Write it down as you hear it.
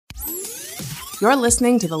You're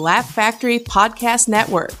listening to the Laugh Factory Podcast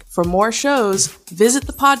Network. For more shows, visit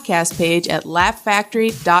the podcast page at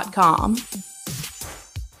laughfactory.com.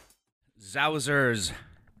 Zowzers.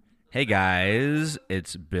 Hey guys,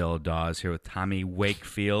 it's Bill Dawes here with Tommy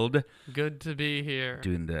Wakefield. Good to be here.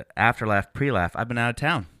 Doing the Afterlaugh, pre-laugh. I've been out of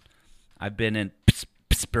town. I've been in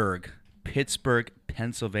Pittsburgh,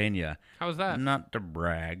 Pennsylvania. How was that? Not to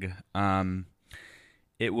brag.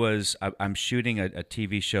 It was, I'm shooting a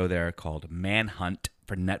TV show there called Manhunt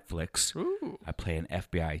for Netflix. Ooh. I play an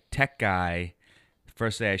FBI tech guy. The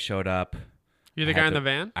first day I showed up. You're the guy in the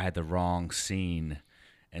van? I had the wrong scene.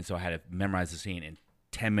 And so I had to memorize the scene in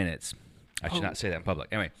 10 minutes. I should not say that in public.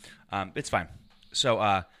 Anyway, it's fine. So,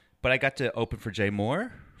 but I got to open for Jay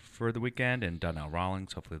Moore for the weekend and Donnell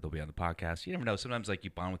Rawlings. Hopefully they'll be on the podcast. You never know. Sometimes like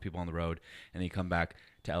you bond with people on the road and then you come back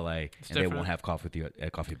to LA and they won't have coffee with you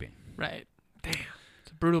at Coffee Bean. Right. Damn. It's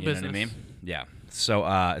a brutal business. You know what I mean? Yeah. So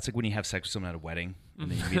it's like when you have sex with someone at a wedding and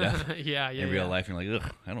then you meet up in real life and you're like,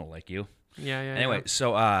 ugh, I don't like you. Yeah. Anyway,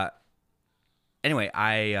 so anyway,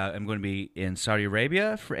 I am going to be in Saudi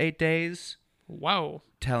Arabia for 8 days. Wow.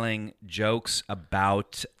 Telling jokes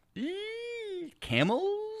about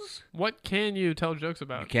camels. What can you tell jokes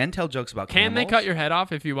about? You can tell jokes about camels. Can they cut your head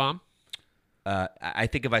off if you bomb? I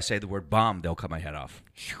think if I say the word bomb, they'll cut my head off.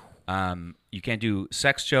 You can't do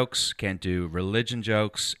sex jokes, can't do religion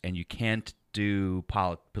jokes, and you can't do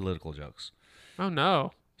political jokes. Oh,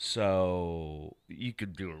 no. So you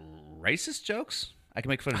could do racist jokes. I can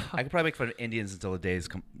make fun. I could probably make fun of Indians until the days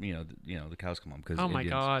come. The cows come home. Oh my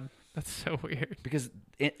God, that's so weird. Because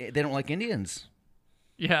they don't like Indians.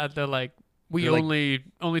 Yeah, they're like we only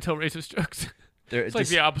tell racist jokes. It's like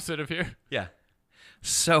the opposite of here. Yeah.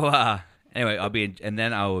 So anyway, and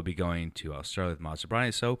then I will be going to Australia with Monster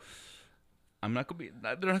Brownie. So I'm not gonna be.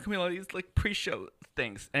 There are not gonna be a lot of these like pre-show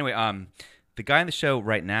things. Anyway, the guy in the show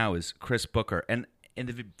right now is Chris Booker, and in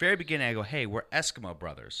the very beginning, I go, "Hey, we're Eskimo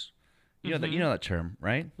brothers." You know that term,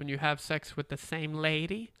 right? When you have sex with the same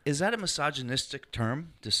lady. Is that a misogynistic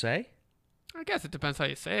term to say? I guess it depends how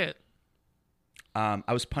you say it.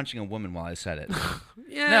 I was punching a woman while I said it.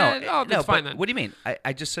 That's fine then. What do you mean?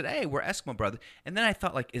 I just said, "Hey, we're Eskimo brothers," and then I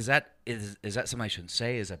thought, like, is that something I shouldn't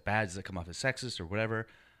say? Is that bad? Does it come off as sexist or whatever?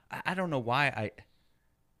 I don't know why.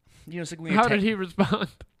 It's like when how did he respond?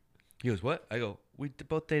 He goes, "What?" I go, "We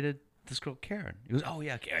both dated this girl, Karen." He goes, "Oh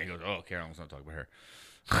yeah, Karen." He goes, "Oh, Karen. Let's not talk about her."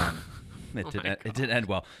 It didn't end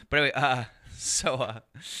well. But anyway, Does that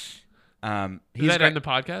end the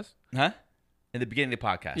podcast? Huh? In the beginning of the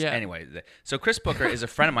podcast. Yeah. Anyway, so Chris Booker is a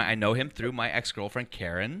friend of mine. I know him through my ex-girlfriend,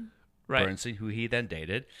 Karen Bernstein, who he then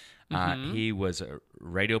dated. He was a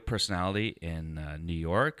radio personality in New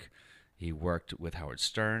York. He worked with Howard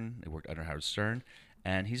Stern. He worked under Howard Stern.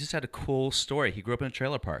 And he's just had a cool story. He grew up in a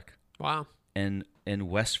trailer park. Wow. In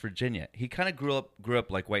West Virginia. He kind of grew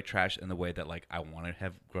up like white trash in the way that like I want to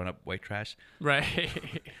have grown up white trash. Right.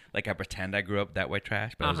 Like I pretend I grew up that white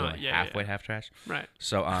trash, but I was only half white, half trash. Right.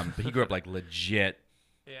 So but he grew up like legit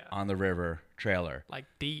on the river trailer. Like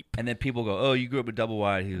deep. And then people go, "Oh, you grew up with double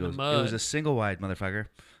wide." He goes, "It was a single wide, motherfucker."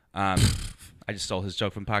 I just stole his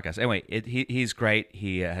joke from the podcast. Anyway, he's great.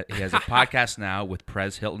 He has a podcast now with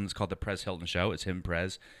Perez Hilton. It's called The Perez Hilton Show. It's him and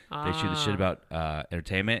Perez. They shoot the shit about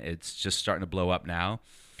entertainment. It's just starting to blow up now.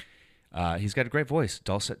 He's got a great voice,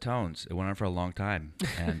 dulcet tones. It went on for a long time,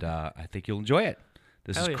 and I think you'll enjoy it.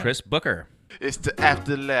 This is Chris Booker. It's the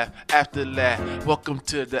Afterlaugh, Afterlaugh. Welcome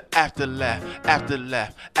to the Afterlaugh,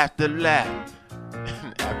 Afterlaugh, Afterlaugh.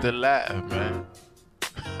 Afterlaugh, man.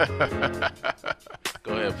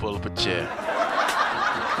 Go ahead, pull up a chair.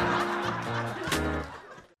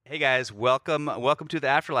 Hey guys, welcome to the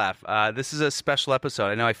Afterlaugh. This is a special episode.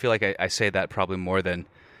 I know I feel like I say that probably more than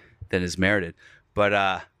is merited, but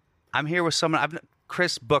I'm here with someone.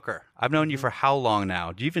 Chris Booker. I've known you for how long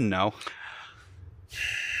now? Do you even know?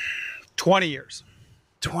 20 years.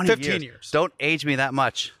 15 years. Don't age me that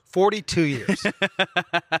much. 42 years.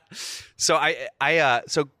 So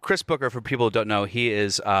so Chris Booker, for people who don't know, he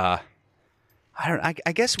is I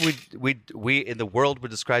guess we in the world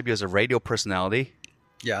would describe you as a radio personality.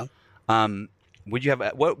 Yeah. Would you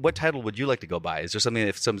have what title would you like to go by? Is there something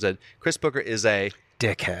if someone said Chris Booker is a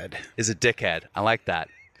dickhead? Is a dickhead. I like that.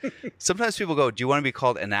 Sometimes people go, "Do you want to be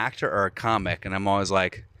called an actor or a comic?" And I'm always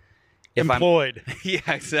like, employed. Yeah,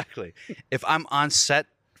 exactly. If I'm on set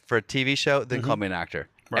for a TV show, then call me an actor.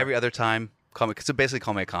 Right. Every other time, So basically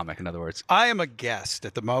call me a comic, in other words. I am a guest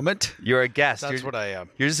at the moment. You're a guest. That's what I am.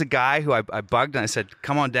 You're just a guy who I bugged and I said,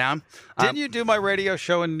 come on down. Didn't you do my radio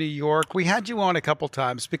show in New York? We had you on a couple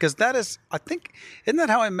times because that is, I think, isn't that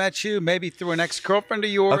how I met you? Maybe through an ex-girlfriend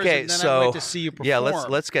of yours. Okay, and then so I went to see you perform. yeah,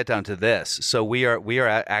 let's get down to this. So we are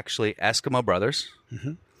actually Eskimo brothers,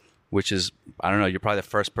 which is, I don't know, you're probably the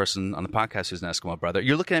first person on the podcast who's an Eskimo brother.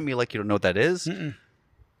 You're looking at me like you don't know what that is.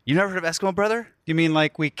 You never heard of Eskimo brother? You mean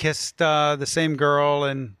like we kissed the same girl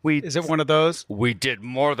and is it one of those? We did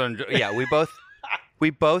more than we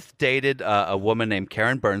both dated a woman named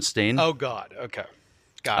Karen Bernstein. Oh God, okay,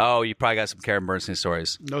 got it. Oh, you probably got some Karen Bernstein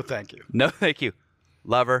stories. No, thank you. No, thank you.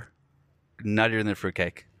 Love her, nuttier than a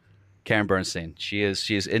fruitcake. Karen Bernstein. She is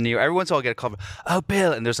in New York. Every once in a while, I get a call. Oh,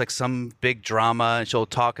 Bill, and there's like some big drama, and she'll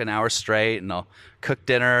talk an hour straight, and I'll cook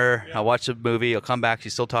dinner. I'll watch a movie. I'll come back.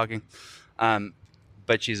 She's still talking.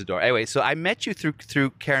 But she's adorable. Anyway, so I met you through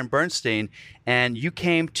Karen Bernstein, and you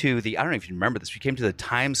came to the, I don't know if you remember this, you came to the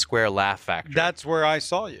Times Square Laugh Factory. That's where I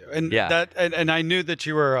saw you. And yeah. And I knew that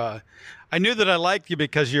you were, I knew that I liked you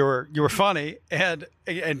because you were funny and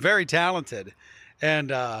very talented.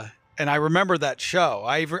 And I remember that show.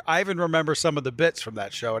 I even remember some of the bits from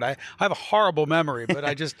that show. And I have a horrible memory, but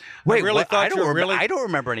I just Wait, I really thought you were really. I don't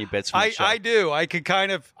remember any bits from the show. I do. I can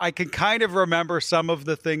kind of remember some of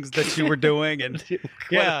the things that you were doing, and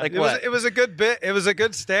it was a good bit. It was a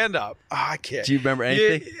good stand up. Oh, I can't. Do you remember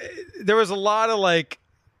anything? There was a lot of like,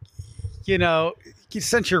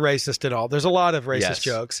 since you're racist and all, there's a lot of racist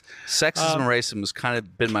jokes. Sexism and racism has kind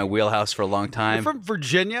of been my wheelhouse for a long time. You're from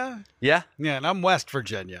Virginia? Yeah. Yeah, and I'm West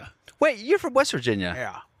Virginia. Wait, you're from West Virginia?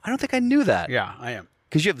 Yeah. I don't think I knew that. Yeah, I am.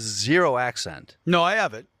 Because you have zero accent. No, I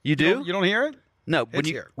have it. You do? You don't hear it? No.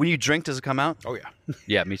 It's When you drink, does it come out? Oh, yeah.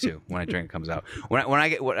 Yeah, me too. When I drink, it comes out. When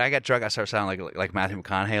I get drunk, I start sounding like Matthew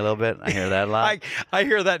McConaughey a little bit. I hear that a lot. I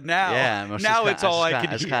hear that now. Yeah. Now it's all I can hear.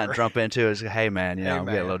 I just kind of jump into it. It's like, hey, man, I'm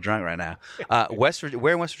getting a little drunk right now.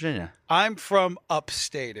 Where in West Virginia? I'm from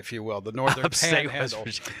upstate, if you will, the northern panhandle.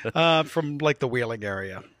 From like the Wheeling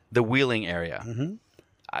area. The Wheeling area. Mm-hmm.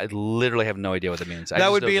 I literally have no idea what that means. That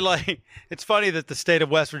would be like, it's funny that the state of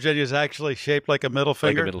West Virginia is actually shaped like a middle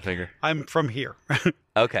finger. Like a middle finger. I'm from here.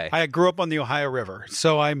 Okay. I grew up on the Ohio River.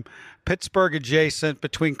 So I'm Pittsburgh adjacent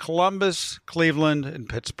between Columbus, Cleveland, and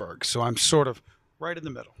Pittsburgh. So I'm sort of right in the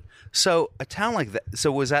middle. So a town like that, so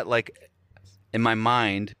was that like, in my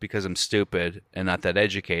mind, because I'm stupid and not that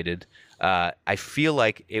educated, I feel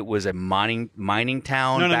like it was a mining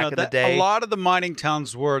town back in the day. A lot of the mining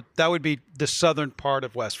towns that would be the southern part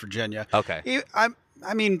of West Virginia. Okay.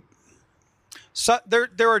 I mean, so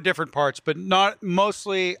there are different parts, but not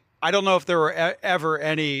mostly. I don't know if there were ever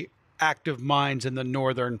any active mines in the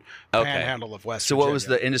northern panhandle of West Virginia. So what was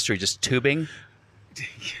the industry? Just tubing?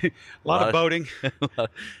 a lot of boating.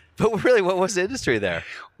 But really, what was the industry there?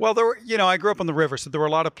 Well, there were, I grew up on the river, so there were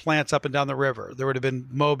a lot of plants up and down the river. There would have been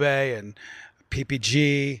Mobay and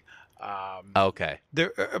PPG. Okay.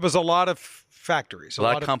 There was a lot of factories. A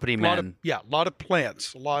lot of company men. A lot of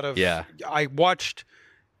plants. A lot of. Yeah. I watched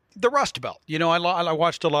the Rust Belt. I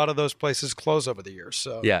watched a lot of those places close over the years.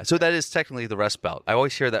 So yeah. So that is technically the Rust Belt. I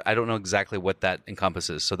always hear that. I don't know exactly what that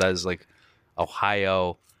encompasses. So that is like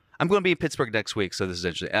Ohio. I'm going to be in Pittsburgh next week, so this is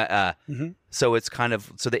interesting. So it's kind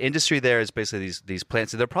of the industry there is basically these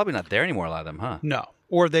plants. They're probably not there anymore, a lot of them, huh? No,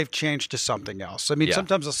 or they've changed to something else. I mean,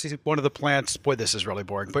 sometimes I'll see one of the plants. Boy, this is really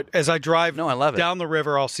boring. But as I drive I love it. down the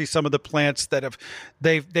river, I'll see some of the plants that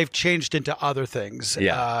they've changed into other things.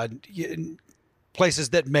 Yeah, places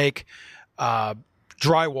that make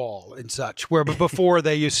drywall and such, where before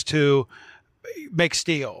they used to make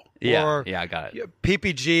steel. Yeah, or, I got it.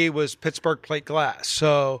 PPG was Pittsburgh Plate Glass,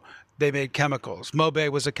 so they made chemicals. Mobay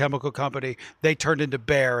was a chemical company. They turned into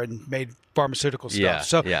Bayer and made pharmaceutical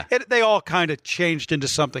stuff. They all kind of changed into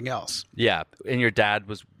something else. Yeah, and your dad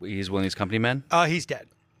he's one of these company men? He's dead.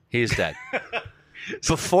 He's dead.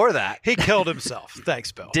 Before that, he killed himself.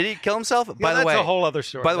 Thanks, Bill. Did he kill himself? By the way, that's a whole other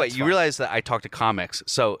story. By the way, you realize that I talk to comics,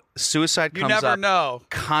 so suicide comes up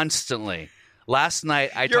constantly. Last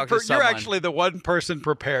night, I talked to someone. You're actually the one person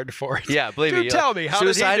prepared for it. Yeah, believe me. Tell me, how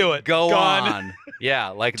did he do it? Go on. Yeah,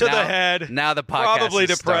 like to the head. Now the podcast probably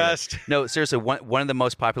is depressed. Started. No, seriously, one of the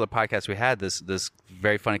most popular podcasts we had, this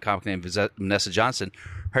very funny comic named Vanessa Johnson,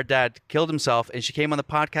 her dad killed himself, and she came on the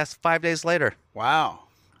podcast 5 days later. Wow.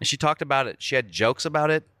 And she talked about it. She had jokes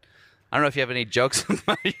about it. I don't know if you have any jokes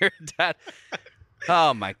about your dad.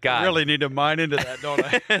 Oh my God! I really need to mine into that, don't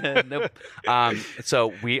I? Nope.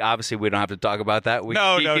 So we don't have to talk about that.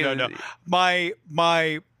 No.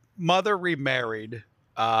 My mother remarried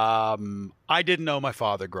I didn't know my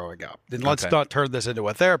father growing up. And let's not turn this into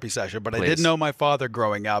a therapy session, but I didn't know my father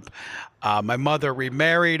growing up. My mother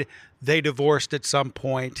remarried. They divorced at some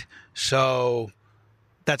point. So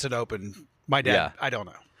that's an open. My dad, I don't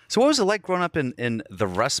know. So what was it like growing up in the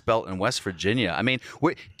Rust Belt in West Virginia? I mean,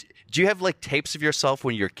 do you have like tapes of yourself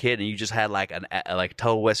when you're a kid and you just had like like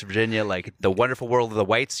total West Virginia, like the wonderful world of the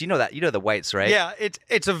whites? You know the whites, right? Yeah,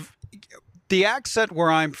 the accent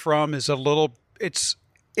where I'm from is a little. It's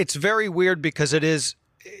very weird because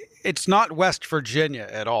it's not West Virginia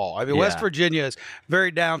at all. I mean, West Virginia is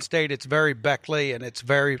very downstate. It's very Beckley, and it's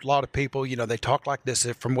a lot of people, they talk like this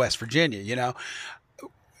from West Virginia,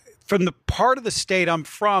 From the part of the state I'm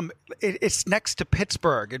from, it's next to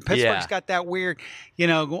Pittsburgh, and Pittsburgh's got that weird,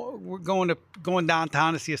 we're going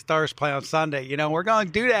downtown to see a Stars play on Sunday. We're going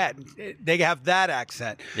to do that. They have that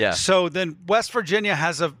accent. Yeah. So then West Virginia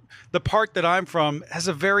has the part that I'm from has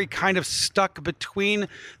a very kind of stuck between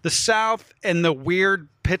the South and the weird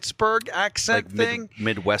Pittsburgh accent like thing.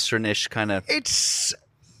 Midwestern-ish kind of. It's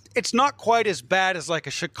not quite as bad as like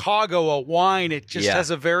a Chicago, a whine. It just has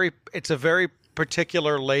a very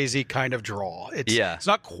particular lazy kind of draw. It's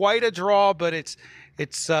not quite a draw, but it's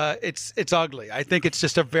ugly. I think it's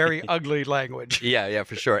just a very ugly language. Yeah,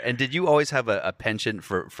 for sure. And did you always have a penchant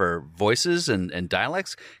for voices and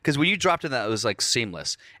dialects? Because when you dropped in that, it was like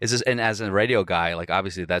seamless. And as a radio guy, like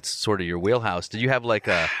obviously that's sort of your wheelhouse. Did you have like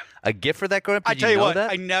a gift for that growing up? I tell you what,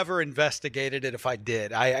 I never investigated it. If I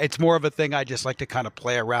did, it's more of a thing I just like to kind of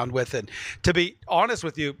play around with. And to be honest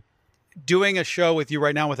with you, doing a show with you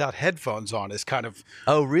right now without headphones on is kind of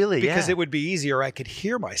because it would be easier. I could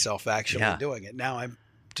hear myself actually doing it. Now I'm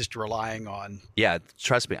just relying on. Yeah,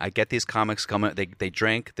 trust me. I get these comics coming. They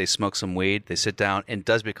drink, they smoke some weed, they sit down, and it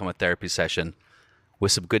does become a therapy session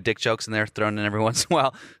with some good dick jokes in there thrown in every once in a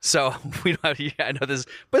while. So we don't have. I know this,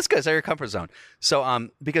 but it's good. It's out of your comfort zone. So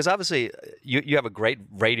because obviously you have a great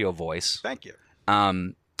radio voice. Thank you.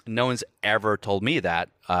 No one's ever told me that,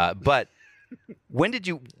 but. When did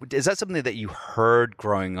you? Is that something that you heard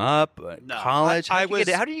growing up? No, college? How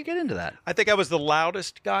did you get into that? I think I was the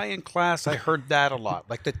loudest guy in class. I heard that a lot.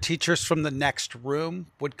 Like the teachers from the next room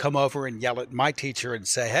would come over and yell at my teacher and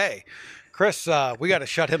say, "Hey, Chris, we got to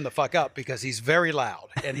shut him the fuck up because he's very loud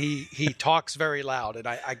and he talks very loud." And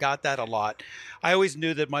I got that a lot. I always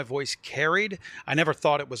knew that my voice carried. I never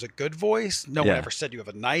thought it was a good voice. No one ever said you have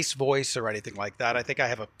a nice voice or anything like that. I think I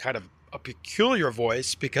have a kind of a peculiar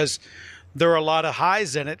voice because there are a lot of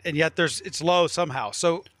highs in it, and yet it's low somehow.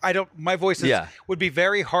 So my voice would be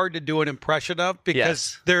very hard to do an impression of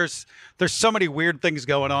because there's so many weird things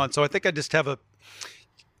going on. So I think I just have a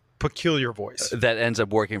peculiar voice that ends up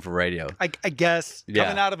working for radio. I guess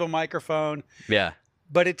coming out of a microphone. Yeah.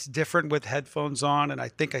 But it's different with headphones on, and I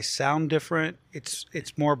think I sound different.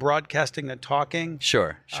 It's more broadcasting than talking.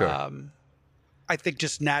 Sure. I think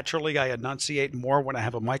just naturally I enunciate more when I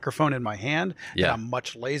have a microphone in my hand, and I'm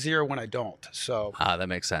much lazier when I don't. So that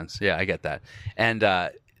makes sense. Yeah, I get that.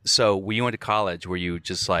 And so when you went to college, were you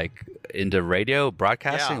just like into radio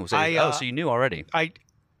broadcasting? Yeah, so you knew already. I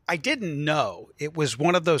didn't know. It was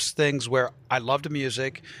one of those things where I loved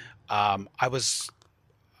music. I was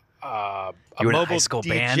a mobile high school DJ.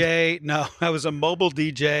 band? No, I was a mobile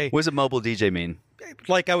DJ. What does a mobile DJ mean?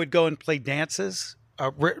 Like I would go and play dances.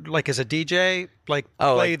 Like as a DJ, play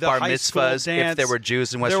like the bar high school mitzvahs. dance. If there were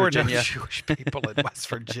Jews in West Virginia, there were no Jewish people in West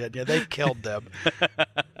Virginia. They killed them.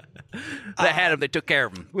 They had them. They took care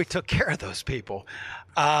of them. We took care of those people.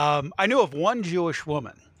 I knew of one Jewish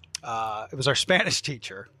woman. It was our Spanish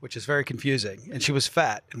teacher, which is very confusing, and she was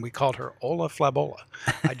fat, and we called her Ola Flabola.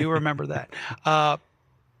 I do remember that.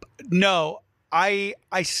 No, I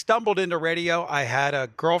stumbled into radio. I had a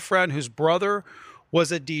girlfriend whose brother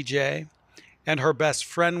was a DJ. And her best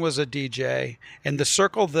friend was a DJ. And the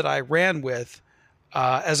circle that I ran with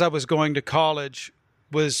as I was going to college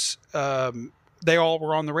was they all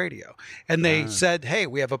were on the radio. And they said, hey,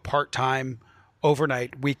 we have a part-time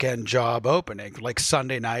overnight weekend job opening, like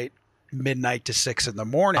Sunday night, midnight to 6 in the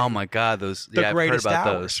morning. Oh, my God. I've heard greatest about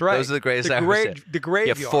hours, those. Right. Those are the greatest hours. The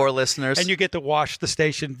graveyard. You have 4 listeners. And you get to wash the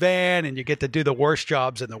station van, and you get to do the worst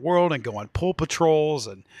jobs in the world and go on pool patrols.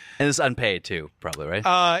 And it's unpaid, too, probably,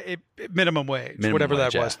 right? Minimum wage, whatever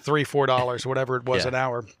that was, $3, $4, whatever it was an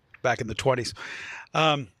hour back in the 20s.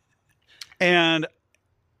 And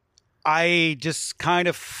I just kind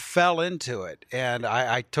of fell into it. And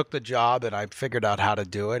I took the job, and I figured out how to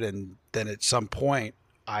do it. And then at some point,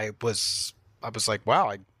 I was like, wow,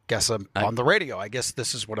 I guess I'm on the radio. I guess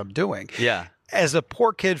this is what I'm doing. Yeah. As a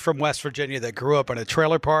poor kid from West Virginia that grew up in a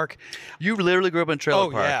trailer park. You literally grew up in a trailer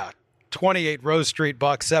park? Oh, yeah. 28 Rose Street,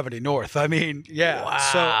 Buck 70 North. I mean, yeah. Wow.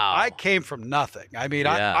 So I came from nothing. I mean,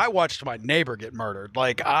 I watched my neighbor get murdered.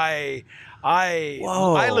 Like I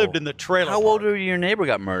lived in the trailer. How old were you? Your neighbor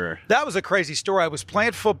got murdered. That was a crazy story. I was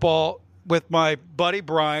playing football with my buddy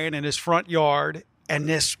Brian in his front yard, and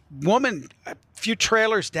this woman, a few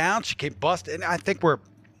trailers down, she came busted. And I think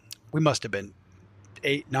we must have been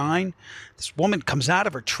 8, 9. This woman comes out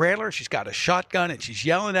of her trailer. She's got a shotgun and she's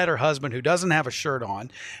yelling at her husband, who doesn't have a shirt on,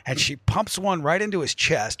 and she pumps one right into his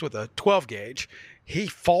chest with a 12 gauge. He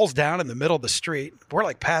falls down in the middle of the street. We're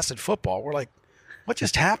like passing football. We're like, what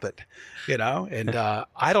just happened? And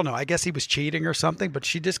I don't know. I guess he was cheating or something, but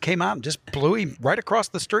she just came out and just blew him right across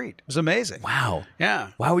the street. It was amazing. Wow. Yeah.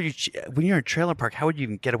 Why would you, when you're in a trailer park, how would you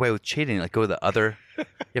even get away with cheating? Like go to the other, you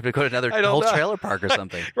have to go to another whole trailer park or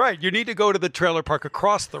something. Right. You need to go to the trailer park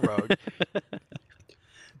across the road.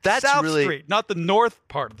 That's South really, Street, not the north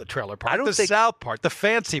part of the trailer park. The south part, the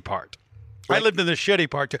fancy part. I lived in the shitty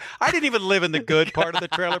part too. I didn't even live in the good part of the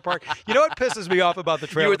trailer park. You know what pisses me off about the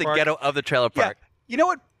trailer park? You were the ghetto of the trailer park. Yeah. You know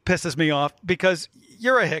what pisses me off? Because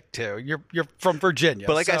you're a hick too. You're from Virginia.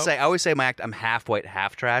 But like I say, I always say in my act, I'm half white,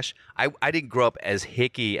 half trash. I didn't grow up as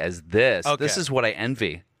hicky as this. Okay. This is what I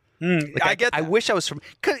envy. Like I get that. I wish I was from.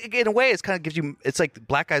 Cause in a way, it's kind of gives you. It's like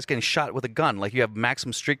black guys getting shot with a gun. Like you have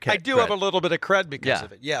maximum street cred. I do have a little bit of cred because Yeah.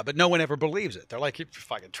 of it. Yeah, but no one ever believes it. They're like, "You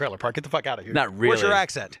fucking trailer park. Get the fuck out of here." Not really. Where's your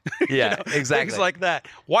accent? Yeah, exactly. Things like that.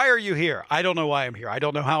 Why are you here? I don't know why I'm here. I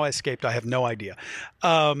don't know how I escaped. I have no idea.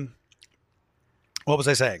 What was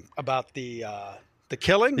I saying about the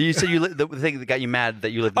killing? You said the thing that got you mad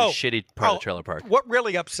that you lived in the shitty part of the trailer park. What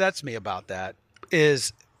really upsets me about that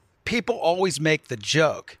is people always make the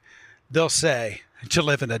joke. They'll say, "Did you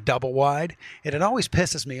live in a double wide?" And it always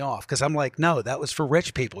pisses me off because I'm like, no, that was for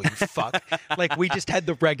rich people, you fuck. Like, we just had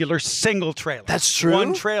the regular single trailer. That's true?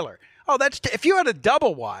 One trailer. Oh, if you had a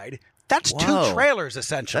double wide, that's Whoa. 2 trailers,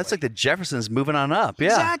 essentially. That's like the Jeffersons moving on up. Yeah.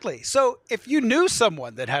 Exactly. So if you knew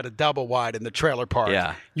someone that had a double wide in the trailer park,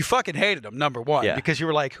 Yeah. you fucking hated them, number one, Yeah. because you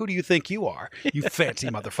were like, who do you think you are? You fancy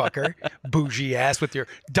motherfucker. Bougie ass with your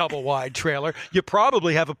double wide trailer. You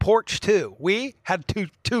probably have a porch too. We had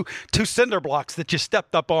two cinder blocks that you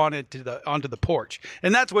stepped up on onto the porch.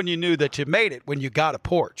 And that's when you knew that you made it, when you got a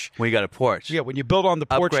porch. When you got a porch. Yeah, when you built on the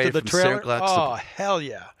porch Upgraded to the from trailer. cinder blocks to- Oh, hell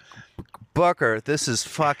yeah. Booker, this is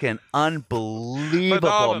fucking unbelievable,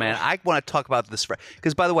 Phenomenal. man. I want to talk about this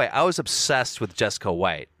because, by the way, I was obsessed with Jessica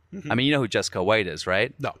White. I mean, you know who Jessica White is,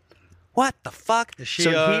 right? No. What the fuck? Is she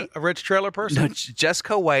a rich trailer person? No,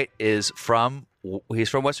 Jessica White is he's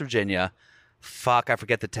from West Virginia. Fuck, I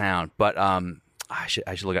forget the town, but I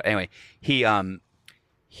should look at. Anyway, he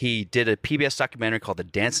did a PBS documentary called The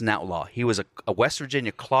Dancing Outlaw. He was a West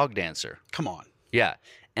Virginia clog dancer. Come on. Yeah.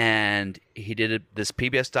 And he did this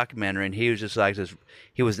PBS documentary, and he was just like this.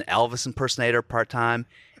 He was an Elvis impersonator part-time,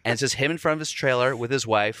 and it's just him in front of his trailer with his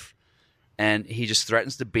wife, and he just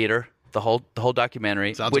threatens to beat her the whole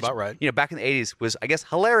documentary. Sounds which, about right. You know, back in the 80s was, I guess,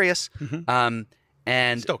 hilarious.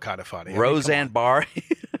 And Still kind of funny. Roseanne Barr,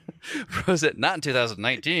 not in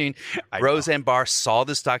 2019. Roseanne Barr saw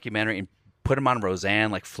this documentary and put him on Roseanne,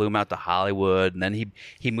 like flew him out to Hollywood, and then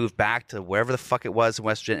he moved back to wherever the fuck it was in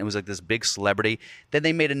West Virginia. It was like this big celebrity. Then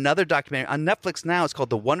they made another documentary on Netflix now. It's called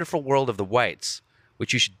The Wonderful World of the Whites,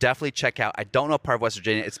 which you should definitely check out. I don't know part of West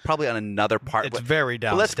Virginia. It's probably on another part. It's very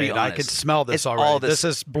downstate. Let's be honest. I can smell this It's already. all This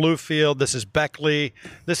is Bluefield. This is Beckley.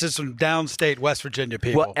 This is some downstate West Virginia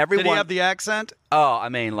people. Well, everyone- Did he have the accent? Oh, I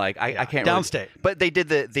mean, like I can't Downstate. Really, but they did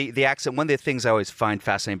the accent. One of the things I always find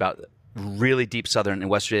fascinating about really deep Southern in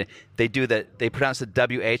West Virginia, they do that. They pronounce the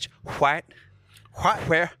WH. What?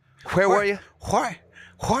 Where were you? What?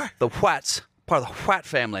 The Whats, part of the What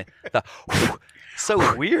family. The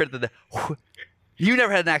so weird that you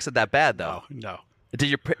never had an accent that bad though. No. Did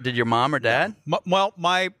your mom or dad? Well,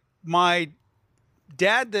 my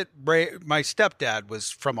dad my stepdad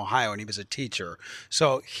was from Ohio, and he was a teacher,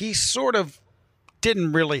 so he sort of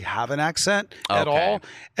didn't really have an accent at Okay. all.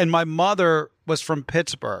 And my mother was from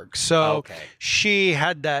Pittsburgh, so she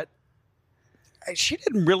had that. She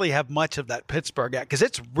didn't really have much of that Pittsburgh accent because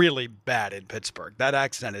it's really bad in Pittsburgh. That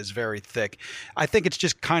accent is very thick. I think it's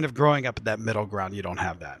just kind of growing up at that middle ground. You don't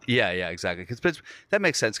have that. Yeah, exactly. Because that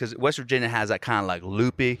makes sense because West Virginia has that kind of like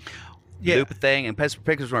loopy thing, and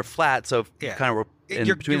Pittsburgh's more flat, so kind of in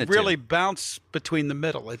between the two. You really bounce between the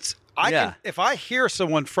middle. It's Yeah. if I hear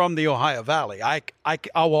someone from the Ohio Valley,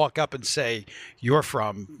 I'll walk up and say, "You're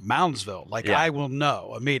from Moundsville." Like I will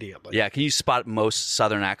know immediately. Yeah, can you spot most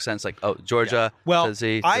Southern accents like Georgia? Well,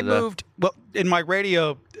 Tennessee, I moved. Well, in my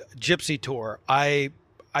radio gypsy tour, I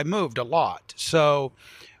moved a lot. So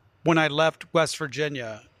when I left West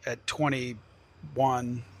Virginia at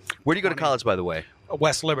 21, Where do you go to college, by the way?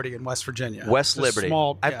 West Liberty in West Virginia. West Liberty.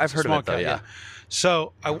 I've heard of it, though, yeah.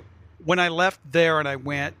 So when I left there and I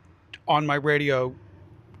went on my radio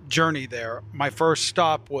journey there, my first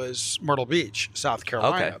stop was Myrtle Beach, South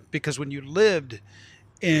Carolina. Okay. Because when you lived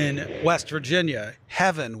in West Virginia,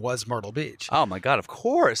 heaven was Myrtle Beach. Oh, my God, of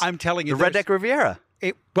course. I'm telling you. The Redneck Riviera.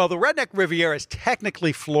 Well, the Redneck Riviera is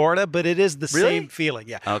technically Florida, but it is the same feeling.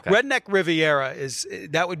 Yeah. Okay. Redneck Riviera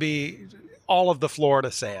that would be all of the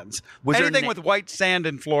Florida sands. Anything with white sand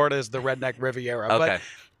in Florida is the Redneck Riviera. Okay.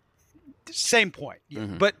 But same point.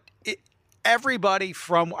 Mm-hmm. But everybody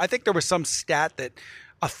I think there was some stat that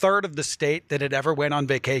a third of the state that had ever went on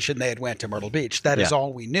vacation, they had went to Myrtle Beach. That is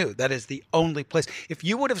all we knew. That is the only place. If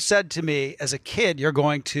you would have said to me as a kid, you're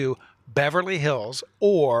going to Beverly Hills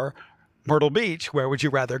or Myrtle Beach, where would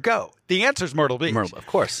you rather go? The answer is Myrtle Beach. Of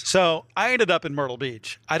course. So I ended up in Myrtle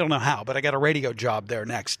Beach. I don't know how, but I got a radio job there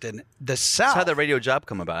next in the South. So how'd the radio job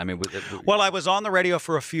come about? I mean, well, I was on the radio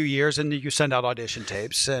for a few years, and you send out audition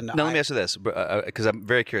tapes. And now let me ask you this, because I'm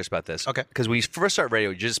very curious about this. Okay. Because when you first start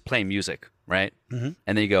radio, you're just playing music, right? Mm-hmm.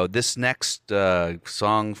 And then you go, this next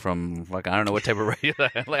song from, like, I don't know what type of radio.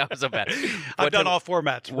 Like, I was so bad. I've done all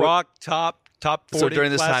formats: rock, top 40. So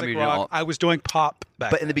during this time, you rock. I was doing pop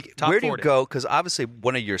back. But in the beginning, where do you go? Because obviously,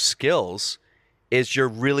 one of your skills is you're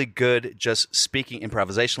really good just speaking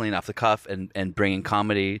improvisationally and off the cuff and bringing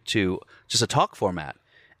comedy to just a talk format.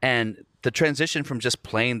 And the transition from just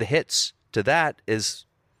playing the hits to that is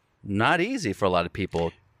not easy for a lot of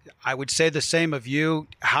people. I would say the same of you.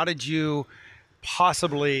 How did you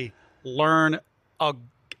possibly learn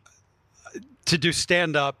to do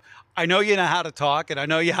stand-up? I know you know how to talk, and I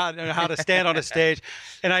know you know how to stand on a stage,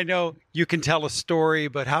 and I know you can tell a story,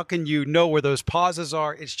 but how can you know where those pauses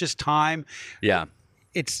are? It's just time. Yeah.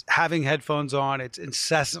 It's having headphones on. It's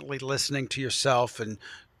incessantly listening to yourself and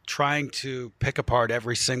trying to pick apart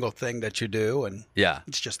every single thing that you do. And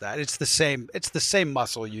it's just that. It's the same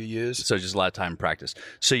muscle you use. So just a lot of time and practice.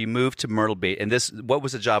 So you moved to Myrtle Beach, and what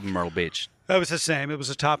was the job in Myrtle Beach? It was the same. It was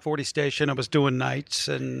a top 40 station. I was doing nights.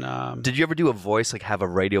 And did you ever do a voice, like have a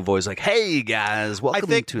radio voice, like, "Hey guys, welcome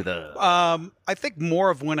to the"? I think more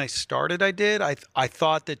of when I started, I did. I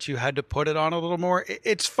thought that you had to put it on a little more.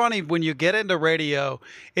 It's funny when you get into radio,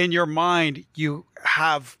 in your mind you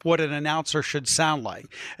have what an announcer should sound like,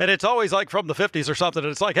 and it's always like from the 50s or something.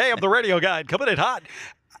 And it's like, "Hey, I'm the radio guy coming in hot."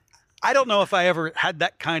 I don't know if I ever had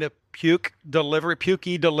that kind of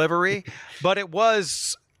pukey delivery, but it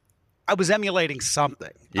was. I was emulating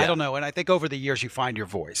something. Yeah. I don't know. And I think over the years you find your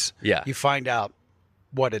voice. Yeah. You find out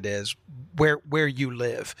what it is, where you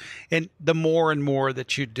live. And the more and more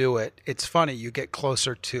that you do it, it's funny, you get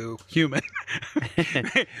closer to human.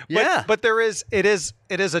 But it is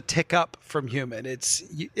a tick up from human.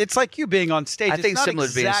 It's like you being on stage. I think it's similar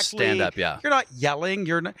to being stand up, yeah. You're not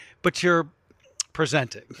yelling, but you're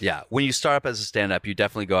presenting. Yeah. When you start up as a stand up, you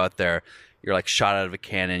definitely go out there, you're like shot out of a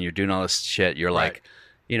cannon, you're doing all this shit, you're like,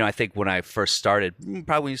 you know, I think when I first started,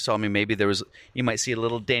 probably when you saw me, maybe you might see a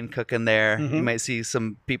little Dane Cook in there. Mm-hmm. You might see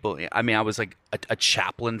some people. I mean, I was like a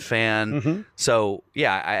Chaplin fan. Mm-hmm. So,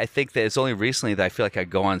 yeah, I think that it's only recently that I feel like I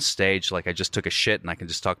go on stage, like I just took a shit and I can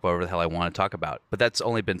just talk about whatever the hell I want to talk about. But that's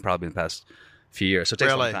only been probably in the past few years. So it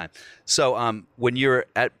takes a long time. So when you're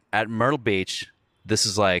at Myrtle Beach, this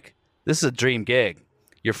is a dream gig.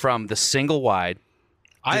 You're from the single wide.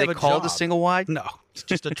 Do they call it a single wide? No. It's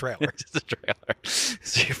just a trailer. Just a trailer.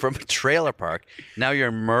 So you're from a trailer park. Now you're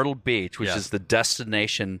in Myrtle Beach, which is the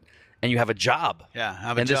destination, and you have a job. Yeah,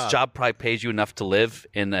 and this job probably pays you enough to live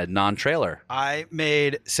in a non-trailer. I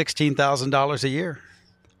made $16,000 a year.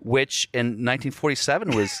 Which in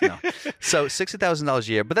 1947 was So $60,000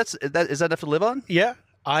 a year. But is that enough to live on? Yeah.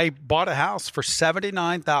 I bought a house for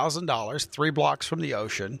 $79,000, 3 blocks from the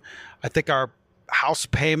ocean. I think our house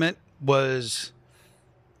payment was,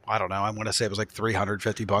 I don't know, I want to say it was like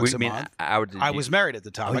 $350 a month. I was married at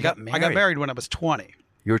the time. I got married when I was 20.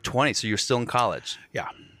 You were 20, so you're still in college. Yeah.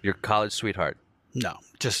 You're a college sweetheart. No,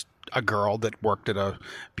 just a girl that worked at a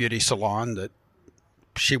beauty salon that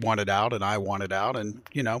she wanted out and I wanted out. And,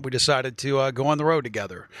 you know, we decided to go on the road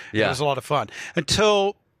together. Yeah. It was a lot of fun.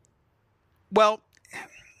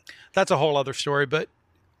 That's a whole other story, but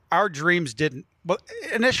our dreams didn't. Well,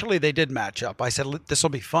 initially they did match up. I said, this will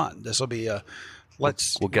be fun. This will be we'll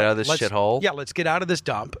get out of this shithole. Yeah, let's get out of this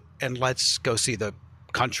dump and let's go see the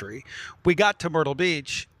country. We got to Myrtle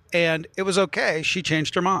Beach and it was okay. She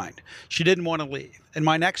changed her mind. She didn't want to leave. And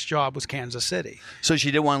my next job was Kansas City. So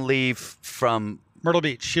she didn't want to leave from Myrtle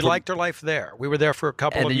Beach. She liked her life there. We were there for a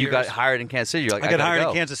couple of years. And then you got hired in Kansas City. You're like, I got hired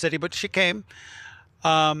in Kansas City, but she came.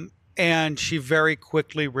 And she very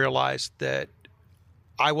quickly realized that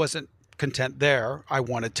I wasn't content there. I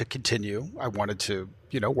wanted to continue. I wanted to,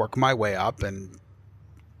 work my way up and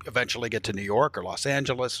eventually get to New York or Los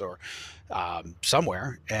Angeles or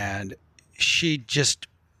somewhere. And she just,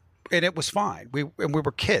 and it was fine. We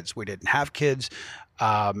were kids. We didn't have kids.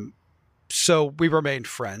 So we remained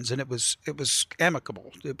friends, and it was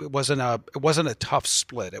amicable. It wasn't a tough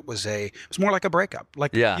split. It was more like a breakup.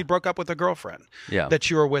 Like you broke up with a girlfriend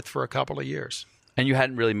that you were with for a couple of years. And you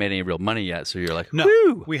hadn't really made any real money yet, so you're like, no,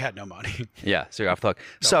 woo! We had no money. Yeah, so you're off the hook.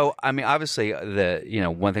 So, I mean, obviously, one of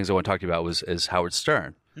the things I want to talk to you about is Howard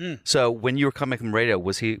Stern. So when you were coming from radio,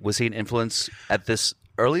 was he an influence at this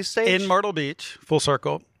early stage? In Myrtle Beach, full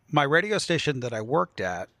circle, my radio station that I worked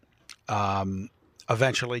at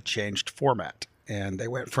eventually changed format. And they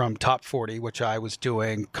went from Top 40, which I was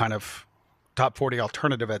doing kind of Top 40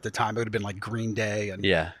 alternative at the time. It would have been like Green Day and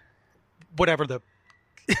whatever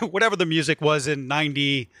the music was in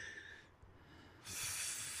 92.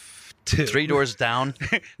 3 Doors Down.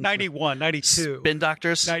 91, 92. Spin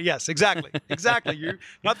Doctors. Yes, exactly. You're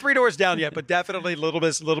not 3 Doors Down yet, but definitely a little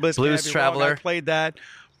bit. Blues Traveler. I played that.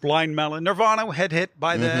 Blind Melon. Nirvana had hit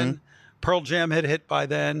by then. Pearl Jam had hit by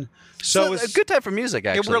then. So it was a good time for music,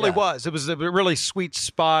 actually. It really was. It was a really sweet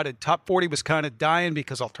spot. And Top 40 was kind of dying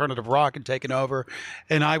because alternative rock had taken over.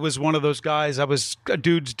 And I was one of those guys. I was a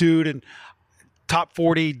dude's dude. And Top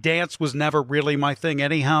 40 dance was never really my thing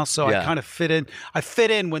anyhow. So I kind of fit in. I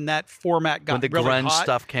fit in when that format got really hot. When the grunge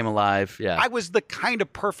stuff came alive. Yeah. I was the kind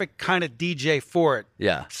of perfect kind of DJ for it.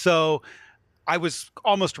 Yeah. So I was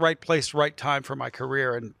almost right place, right time for my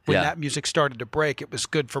career. And when that music started to break, it was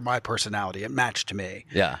good for my personality. It matched me.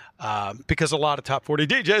 Yeah. Because a lot of Top 40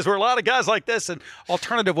 DJs were a lot of guys like this. And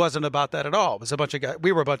alternative wasn't about that at all. It was a bunch of guys.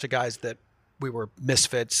 We were a bunch of guys that we were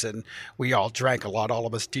misfits, and we all drank a lot, all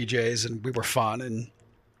of us DJs, and we were fun and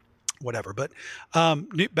whatever. But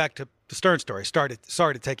back to the Stern story.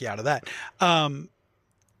 Sorry to take you out of that.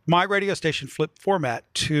 My radio station flipped format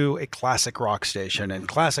to a classic rock station, and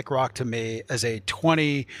classic rock to me as a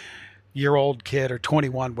 20-year-old kid or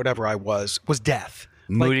 21, whatever I was death.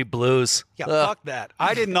 Moody blues. Yeah, fuck that.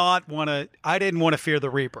 I didn't want to fear the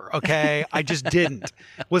Reaper, okay? I just didn't.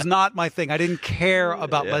 It was not my thing. I didn't care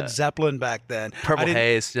about Led Zeppelin back then. Purple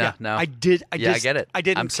Haze. No. I get it. I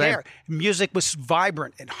didn't care. Same. Music was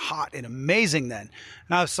vibrant and hot and amazing then.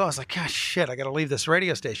 And I was like, gosh, shit, I got to leave this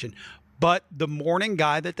radio station. But the morning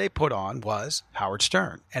guy that they put on was Howard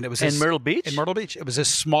Stern. And it was in Myrtle Beach? In Myrtle Beach. It was his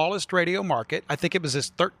smallest radio market. I think it was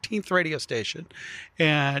his 13th radio station.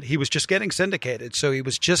 And he was just getting syndicated. So he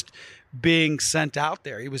was just being sent out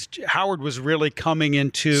there. Howard was really coming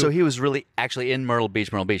into... So he was really actually in Myrtle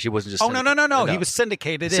Beach. He wasn't just... No. He was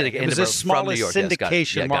syndicated in. It was his smallest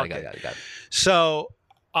syndication market. Got it. So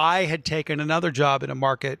I had taken another job in a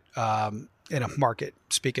market...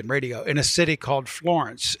 speaking radio, in a city called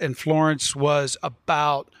Florence. And Florence was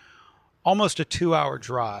about almost a 2-hour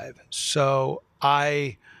drive. So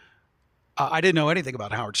I didn't know anything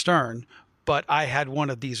about Howard Stern, but I had one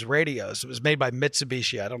of these radios. It was made by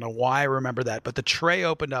Mitsubishi. I don't know why I remember that, but the tray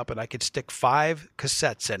opened up and I could stick 5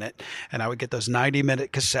 cassettes in it, and I would get those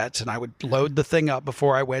 90-minute cassettes, and I would load the thing up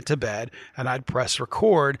before I went to bed, and I'd press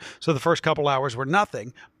record. So the first couple hours were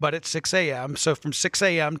nothing, but at 6 a.m., so from 6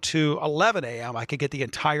 a.m. to 11 a.m., I could get the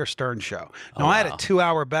entire Stern show. Now, I had a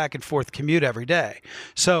 2-hour back and forth commute every day.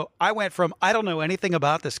 So I went from, I don't know anything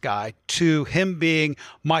about this guy, to him being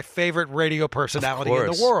my favorite radio personality in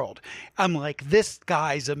the world. I'm like, this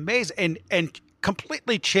guy's amazing, and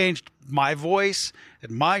completely changed my voice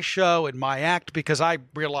and my show and my act, because I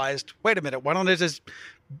realized, wait a minute, why don't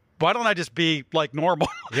I just be like normal?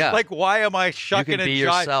 Yeah. Like, why am I shucking and jiving?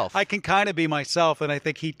 Yourself. I can kind of be myself, and I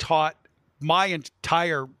think he taught my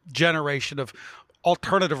entire generation of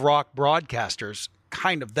alternative rock broadcasters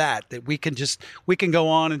kind of that we can go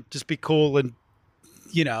on and just be cool and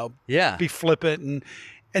be flippant,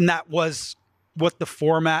 and that was what the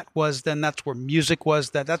format was then. That's where music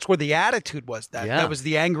was then. That's where the attitude was then. That was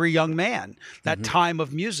the angry young man, that time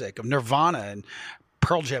of music, of Nirvana and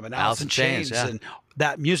Pearl Jam and Alice in Chains and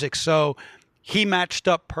that music. So he matched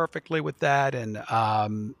up perfectly with that. And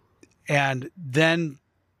then,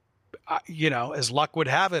 as luck would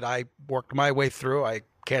have it, I worked my way through.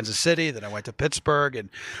 Kansas City, then I went to Pittsburgh, and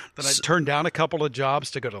then I turned down a couple of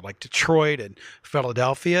jobs to go to like Detroit and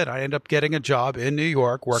Philadelphia, and I ended up getting a job in New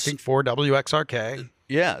York working for WXRK.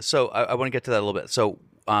 Yeah, so I want to get to that a little bit. So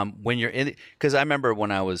when you're in, because I remember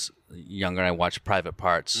when I was younger and I watched Private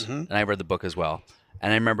Parts, and I read the book as well,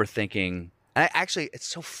 and I remember thinking, and it's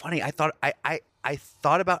so funny. I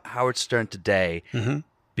thought about Howard Stern today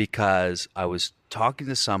because I was talking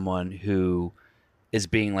to someone who is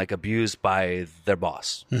being like abused by their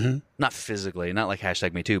boss. Mm-hmm. Not physically, not like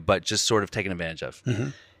 #MeToo, but just sort of taken advantage of. Mm-hmm.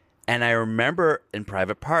 And I remember in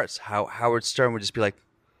Private Parts how Howard Stern would just be like,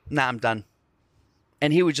 nah, I'm done.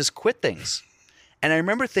 And he would just quit things. And I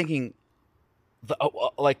remember thinking,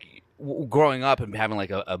 growing up and having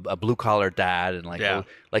like a blue collar dad and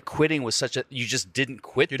like quitting was such a, you just didn't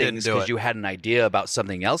quit things because you had an idea about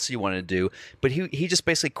something else you wanted to do. But he just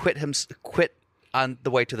basically quit on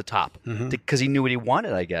the way to the top because he knew what he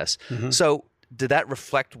wanted, I guess. Mm-hmm. So did that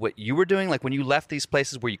reflect what you were doing? Like when you left these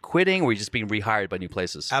places, were you quitting or were you just being rehired by new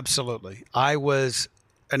places? Absolutely. I was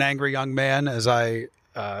an angry young man, as I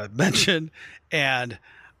mentioned, and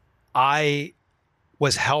I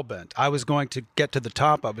was hellbent. I was going to get to the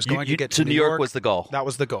top. I was going to get to New York was the goal. That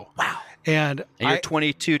was the goal. Wow. And you're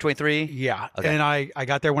 22, 23? Yeah. Okay. And I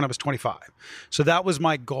got there when I was 25. So that was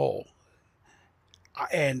my goal.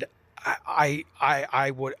 And I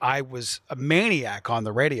was a maniac on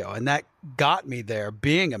the radio, and that got me there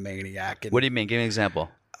being a maniac. And what do you mean? Give me an example.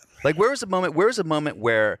 Like where was a moment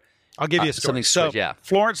where I'll give you a story.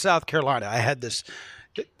 Florence, South Carolina. I had this.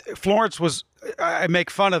 Florence was. I make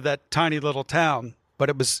fun of that tiny little town, but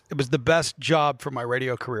it was the best job for my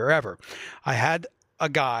radio career ever. I had a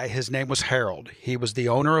guy. His name was Harold. He was the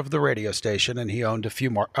owner of the radio station, and he owned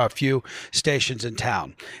a few stations in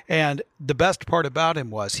town. And the best part about him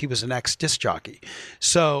was he was an ex-disc jockey.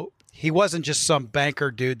 So he wasn't just some banker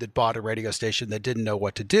dude that bought a radio station that didn't know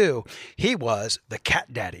what to do. He was the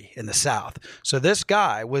cat daddy in the South. So this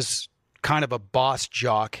guy was kind of a boss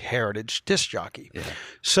jock heritage disc jockey. Yeah.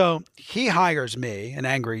 So he hires me, an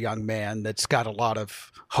angry young man that's got a lot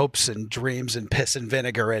of hopes and dreams and piss and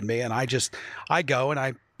vinegar in me. And I go and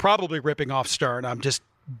I'm probably ripping off Stern. I'm just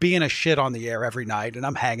being a shit on the air every night and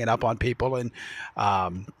I'm hanging up on people. And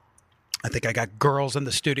I think I got girls in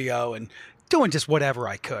the studio and doing just whatever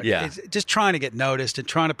I could. Yeah. It's just trying to get noticed and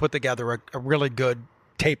trying to put together a really good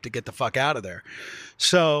tape to get the fuck out of there.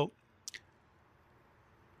 So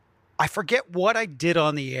I forget what I did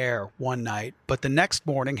on the air one night, but the next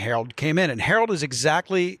morning Harold came in, and Harold is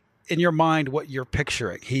exactly in your mind what you're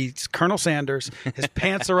picturing. He's Colonel Sanders. His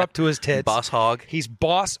pants are up to his tits. Boss hog. He's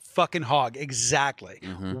boss fucking hog. Exactly.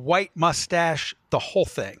 Mm-hmm. White mustache, the whole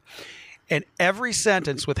thing. And every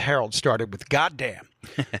sentence with Harold started with goddamn.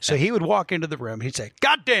 So he would walk into the room. He'd say,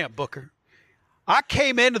 goddamn, Booker. I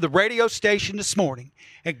came into the radio station this morning,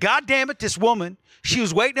 and goddamn it, this woman, she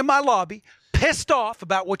was waiting in my lobby, pissed off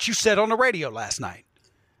about what you said on the radio last night.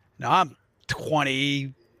 Now, I'm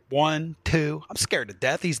 21, 2. I'm scared to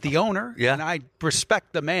death. He's the owner. Yeah. And I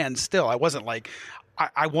respect the man still. I wasn't like,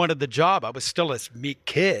 I wanted the job. I was still this meek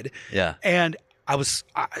kid. Yeah. And I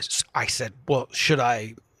said, well, should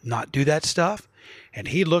I not do that stuff? And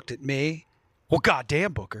he looked at me. Well,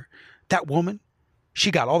 goddamn, Booker, that woman, she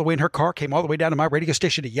got all the way in her car, came all the way down to my radio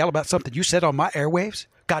station to yell about something you said on my airwaves.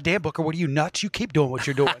 Goddamn, Booker, what are you, nuts? You keep doing what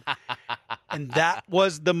you're doing. And that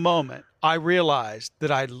was the moment I realized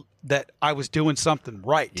that I was doing something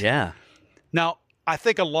right. Yeah. Now, I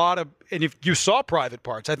think a lot of, and if you saw Private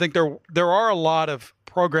Parts, I think there are a lot of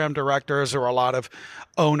program directors or a lot of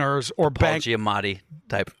owners or Paul Giamatti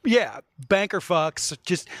type. Yeah, banker fucks,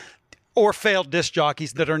 just or failed disc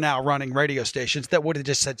jockeys that are now running radio stations that would have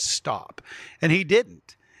just said stop. And he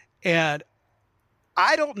didn't. And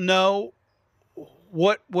I don't know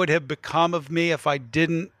what would have become of me if I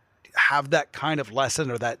didn't have that kind of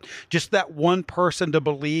lesson or that just that one person to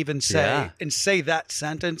believe and say that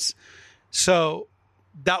sentence. So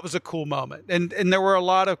that was a cool moment. And there were a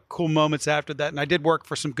lot of cool moments after that. And I did work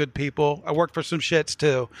for some good people. I worked for some shits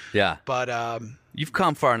too. Yeah. But you've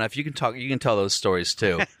come far enough. You can tell those stories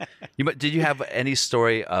too. Did you have any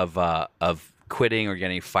story of quitting or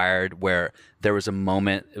getting fired where there was a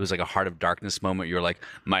moment, it was like a heart of darkness moment, you were like,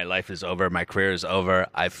 my life is over, my career is over,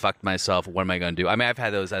 I fucked myself, what am I going to do? I mean, I've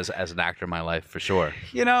had those as an actor in my life for sure.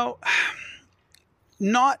 You know,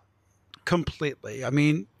 not completely. I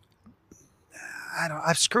mean,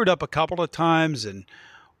 I've screwed up a couple of times and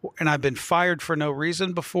I've been fired for no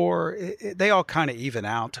reason before. They all kind of even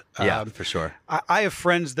out. Yeah, for sure. I have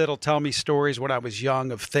friends that'll tell me stories when I was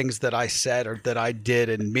young of things that I said or that I did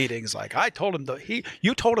in meetings. Like I told him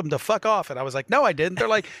you told him to fuck off. And I was like, no, I didn't. They're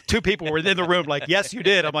like, two people were in the room like, yes, you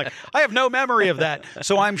did. I'm like, I have no memory of that.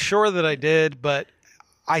 So I'm sure that I did, but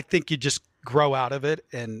I think you just grow out of it.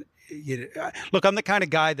 And look, I'm the kind of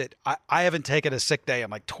guy that I haven't taken a sick day in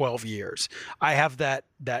like 12 years. I have that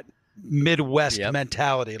Midwest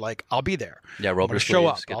mentality. Like I'll be there. Yeah. Roll your show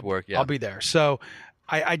up. Get to work. Yeah. I'll be there. So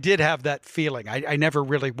I did have that feeling. I never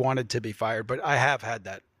really wanted to be fired, but I have had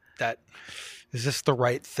that Is this the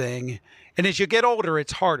right thing? And as you get older,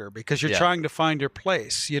 it's harder because you're trying to find your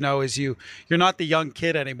place. You know, you're not the young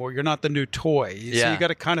kid anymore. You're not the new toy. So you got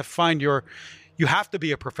to kind of find you have to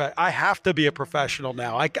be I have to be a professional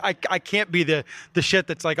now. I can't be the shit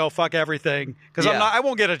that's like, oh, fuck everything. Because I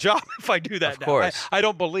won't get a job if I do that. Of course. I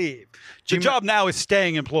don't believe. The job now is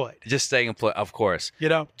staying employed. Just staying employed, of course. You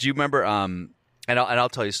know? Do you remember, and I'll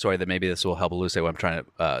tell you a story that maybe this will help elucidate what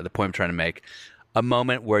the point I'm trying to make. A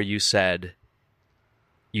moment where you said,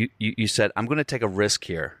 you said, I'm going to take a risk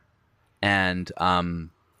here. And I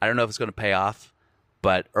don't know if it's going to pay off,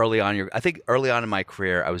 but early on in my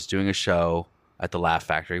career, I was doing a show at the Laugh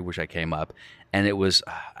Factory, which I came up, and it was,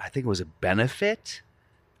 I think it was a benefit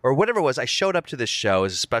or whatever it was. I showed up to this show, it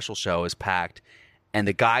was a special show, it was packed, and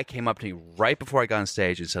the guy came up to me right before I got on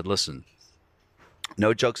stage and said, listen,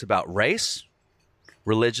 no jokes about race,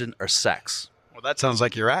 religion, or sex. Well, that sounds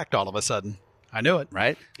like your act all of a sudden. I knew it.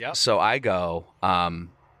 Right? Yeah. So I go, and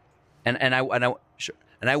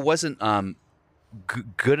I wasn't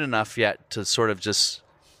good enough yet to sort of just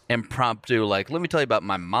impromptu, like, let me tell you about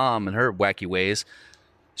my mom and her wacky ways.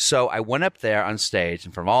 So I went up there on stage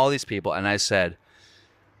in front of all these people, and I said,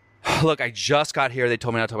 look, I just got here. They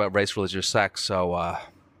told me not to talk about race, religion, or sex. So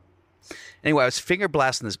anyway, I was finger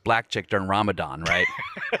blasting this black chick during Ramadan, right?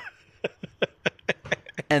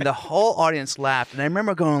 And the whole audience laughed, and I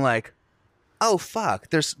remember going like, oh, fuck,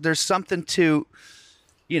 there's something to,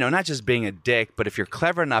 not just being a dick, but if you're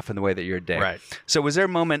clever enough in the way that you're a dick. Right. So was there a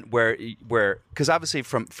moment where, because obviously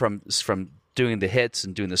from doing the hits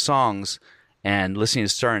and doing the songs and listening to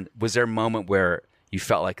Stern, was there a moment where you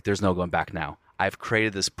felt like there's no going back now? I've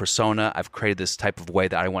created this persona. I've created this type of way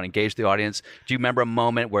that I want to engage the audience. Do you remember a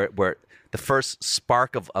moment where the first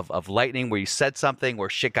spark of lightning, where you said something, where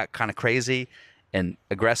shit got kind of crazy and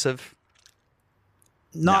aggressive?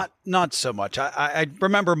 Not so much. I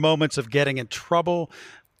remember moments of getting in trouble,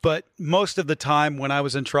 but most of the time when I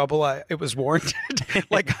was in trouble, it was warranted.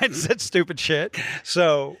 Like, I'd said stupid shit.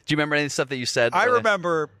 So, do you remember any stuff that you said? I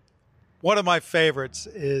remember one of my favorites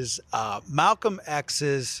is Malcolm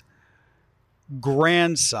X's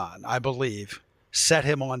grandson, I believe, set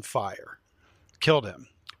him on fire, killed him.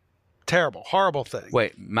 Terrible, horrible thing.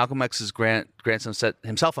 Wait, Malcolm X's grandson set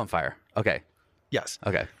himself on fire. Okay. Yes.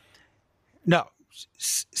 Okay. No.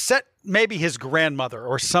 Set maybe his grandmother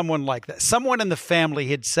or someone like that. Someone in the family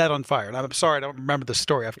had set on fire. And I'm sorry, I don't remember the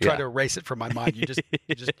story. I've tried to erase it from my mind. You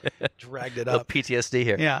just dragged it up. PTSD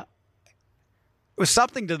here. Yeah. It was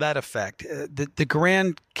something to that effect. The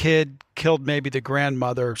grandkid killed maybe the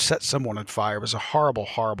grandmother, set someone on fire. It was a horrible,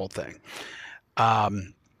 horrible thing.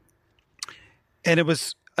 And it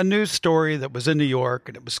was a news story that was in New York,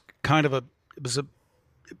 and it was kind of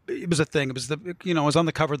it was a thing. It was it was on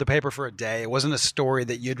the cover of the paper for a day. It wasn't a story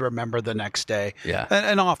that you'd remember the next day. Yeah.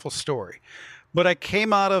 An awful story. But I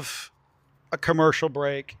came out of a commercial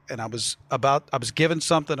break, and I was giving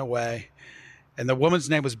something away, and the woman's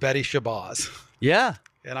name was Betty Shabazz. Yeah.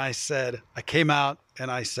 And I came out and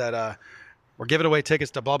I said, we're giving away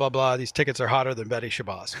tickets to blah, blah, blah. These tickets are hotter than Betty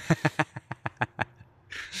Shabazz.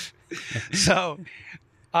 So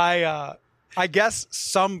I guess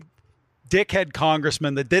some dickhead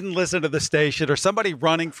congressman that didn't listen to the station, or somebody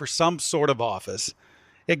running for some sort of office,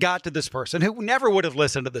 it got to this person who never would have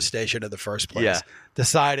listened to the station in the first place,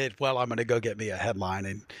 decided, well, I'm going to go get me a headline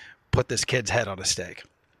and put this kid's head on a stake.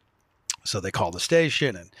 So they call the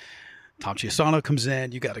station, and Tom Chiusano comes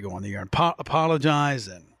in. You got to go on the air and apologize.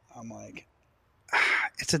 And I'm like,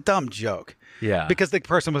 it's a dumb joke. Yeah. Because the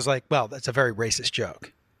person was like, well, that's a very racist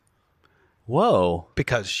joke. Whoa.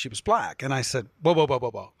 Because she was black. And I said, whoa.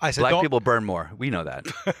 I said, black people burn more. We know that.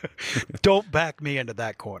 Don't back me into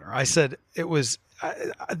that corner. I said, it was,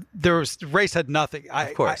 race had nothing.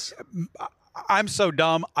 Of course. I'm so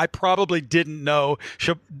dumb. I probably didn't know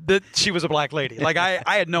that she was a black lady. Like, I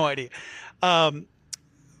had no idea.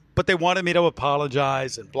 But they wanted me to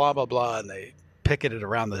apologize and blah, blah, blah. And they picketed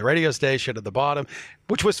around the radio station at the bottom,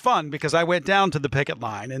 which was fun because I went down to the picket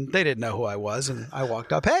line and they didn't know who I was. And I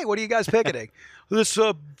walked up, hey, what are you guys picketing? This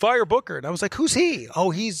Fire Booker. And I was like, who's he?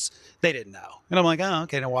 Oh, they didn't know. And I'm like, oh,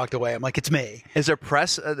 okay. And I walked away. I'm like, it's me. Is there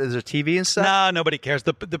press? Is there TV and stuff? No, nobody cares.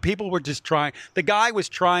 The people were just trying. The guy was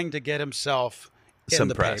trying to get himself in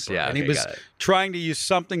the press, paper. yeah, and he was trying to use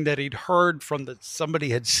something that he'd heard from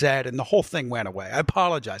somebody had said, and the whole thing went away. I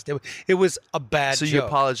apologized. It was a bad joke. So you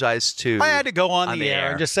apologized to? I had to go on the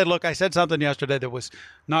air and just said, look, I said something yesterday that was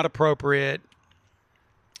not appropriate.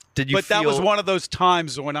 That was one of those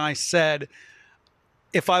times when I said,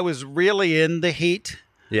 if I was really in the heat,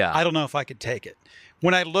 I don't know if I could take it.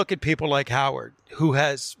 When I look at people like Howard, who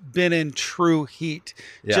has been in true heat,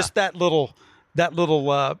 just that little that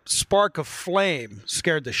little spark of flame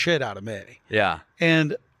scared the shit out of me. Yeah.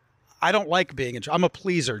 And I don't like being I'm a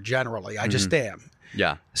pleaser generally. I just am.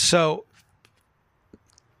 Yeah. So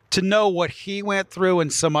to know what he went through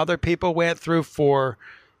and some other people went through for,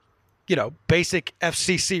 basic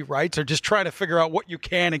FCC rights, or just trying to figure out what you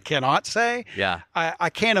can and cannot say. Yeah. I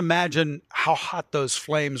can't imagine how hot those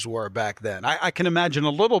flames were back then. I can imagine a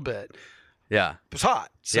little bit. Yeah. It was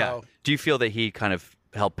hot. So yeah. Do you feel that he kind of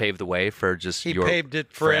helped pave the way for just he paved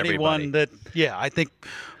it for anyone everybody? I think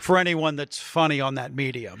for anyone that's funny on that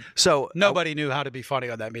medium. So nobody knew how to be funny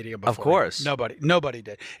on that medium before. Of course. Nobody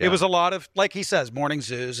did. Yeah. It was a lot of, like he says, morning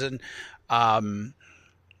zoos, and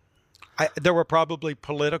there were probably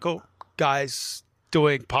political guys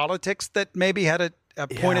doing politics that maybe had a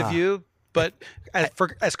point of view, but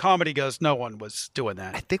as comedy goes, no one was doing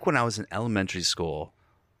that. I think when I was in elementary school,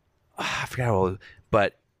 I forgot how old,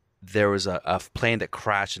 but there was a plane that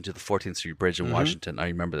crashed into the 14th Street Bridge in Washington. I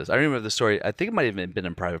remember this. I remember the story. I think it might have even been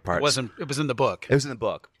in Private Parts. It was in the book. It was in the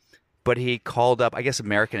book. But he called up, I guess,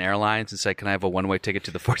 American Airlines and said, "Can I have a one-way ticket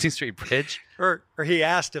to the 14th Street Bridge?" Or he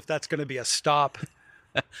asked if that's going to be a stop.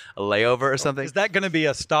 A layover or something. Is that going to be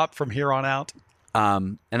a stop from here on out?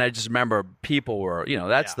 And I just remember people were,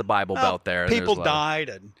 that's the Bible Belt there. People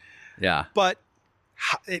died. But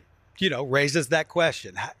it, raises that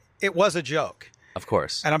question. It was a joke. Of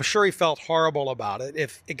course. And I'm sure he felt horrible about it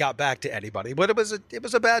if it got back to anybody. But it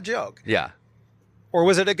was a bad joke. Yeah. Or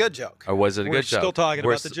was it a good joke? Or was it a good joke? We're still talking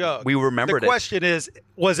about the joke. We remembered it. The question is,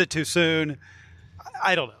 was it too soon?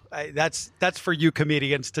 I don't know. That's for you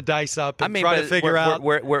comedians to dice up and try to figure out.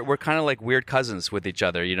 We're kind of like weird cousins with each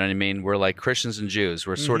other. You know what I mean? We're like Christians and Jews.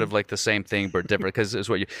 We're sort of like the same thing, but different. Because it's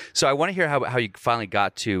what you. So I want to hear how you finally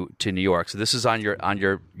got to New York. So this is on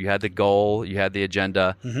your. You had the goal. You had the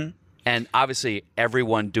agenda. Mm-hmm. And obviously,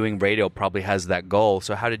 everyone doing radio probably has that goal.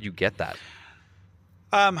 So how did you get that?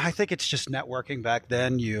 I think it's just networking back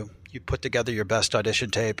then. You put together your best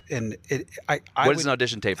audition tape, and what is an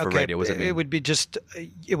audition tape for radio? What does it mean?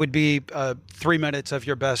 It would be 3 minutes of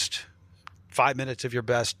your best, 5 minutes of your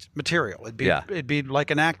best material. It'd be like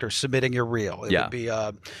an actor submitting your reel. It would be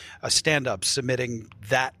a stand-up submitting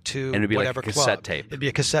that to and it'd be whatever like a cassette club. tape. It'd be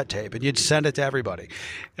a cassette tape, and you'd send it to everybody.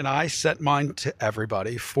 And I sent mine to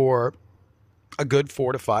everybody for a good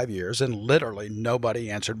 4 to 5 years, and literally nobody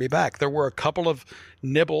answered me back. There were a couple of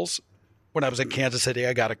nibbles. When I was in Kansas City,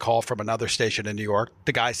 I got a call from another station in New York.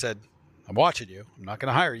 The guy said, "I'm watching you. I'm not going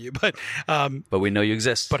to hire you, but we know you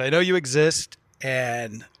exist. But I know you exist."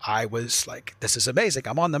 And I was like, "This is amazing.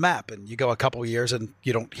 I'm on the map." And you go a couple of years and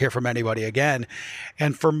you don't hear from anybody again.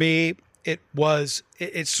 And for me,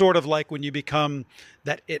 it's sort of like when you become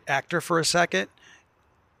that it actor for a second.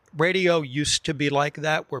 Radio used to be like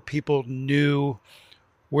that, where people knew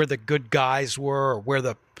where the good guys were, or where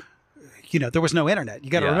there was no internet. You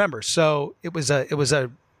got to remember. So it was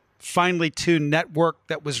a finely tuned network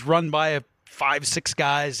that was run by 5-6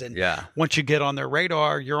 guys. And once you get on their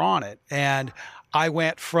radar, you're on it. And I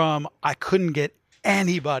went from, I couldn't get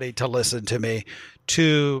anybody to listen to me,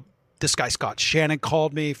 to this guy, Scott Shannon,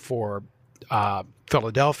 called me for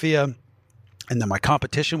Philadelphia. And then my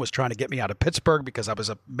competition was trying to get me out of Pittsburgh because I was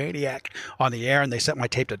a maniac on the air, and they sent my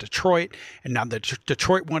tape to Detroit. And now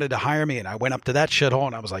Detroit wanted to hire me, and I went up to that shithole,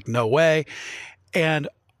 and I was like, no way. And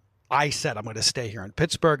I said, I'm going to stay here in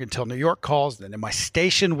Pittsburgh until New York calls. And then my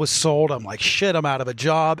station was sold. I'm like, shit, I'm out of a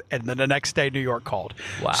job. And then the next day, New York called.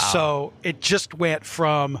 Wow. So it just went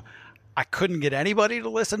from I couldn't get anybody to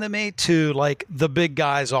listen to me to like the big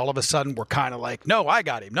guys all of a sudden were kind of like, no, I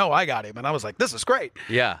got him. No, I got him. And I was like, this is great.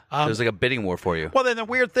 Yeah. There's like a bidding war for you. Well, then the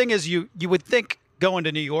weird thing is you would think going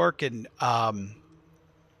to New York and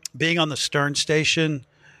being on the Stern station,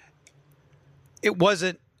 it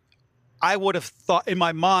wasn't, I would have thought in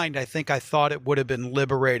my mind, I thought it would have been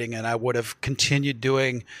liberating, and I would have continued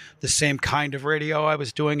doing the same kind of radio I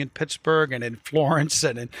was doing in Pittsburgh and in Florence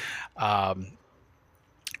and in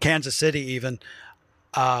Kansas City even.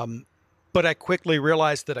 But I quickly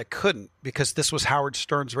realized that I couldn't, because this was Howard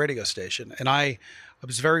Stern's radio station. And I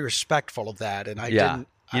was very respectful of that. And I didn't.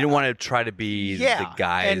 You didn't want to try to be the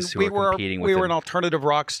guys who were competing with him. We were an alternative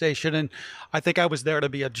rock station, and I think I was there to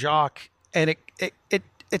be a jock. And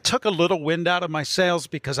it took a little wind out of my sails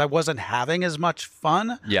because I wasn't having as much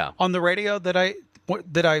fun on the radio that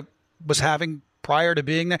I was having prior to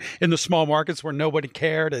being there in the small markets where nobody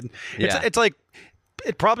cared. And it's like,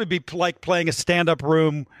 it'd probably be like playing a stand-up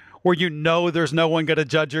room where there's no one going to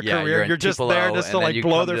judge your career. You're just there just to like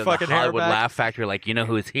blow their fucking hair back. Hollywood Laugh Factory, like, you know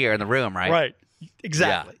who's here in the room, right? Right.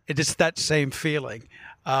 Exactly. Yeah. It's that same feeling.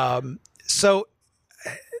 So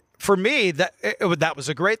for me, that was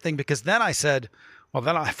a great thing, because then I said, well,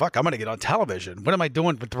 then I'm going to get on television. What am I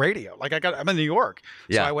doing with radio? Like I'm in New York.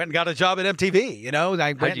 So I went and got a job at MTV, you know. And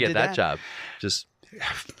how'd you get that job? Just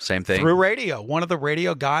same thing? Through radio. One of the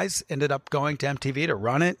radio guys ended up going to MTV to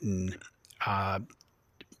run it, and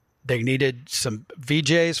they needed some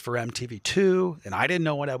VJs for MTV2, and I didn't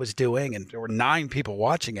know what I was doing, and there were 9 people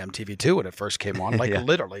watching MTV2 when it first came on, like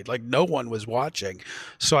literally, like no one was watching.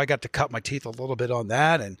 So I got to cut my teeth a little bit on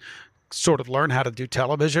that and sort of learn how to do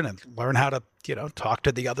television and learn how to, you know, talk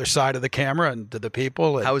to the other side of the camera and to the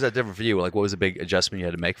people. And how was that different for you? Like, what was the big adjustment you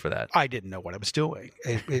had to make for that? I didn't know what I was doing.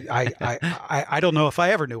 I don't know if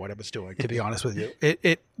I ever knew what I was doing, to be honest with you.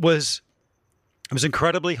 It was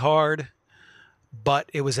incredibly hard. But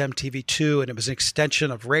it was MTV2, and it was an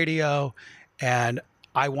extension of radio, and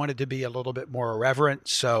I wanted to be a little bit more irreverent.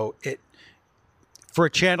 So for a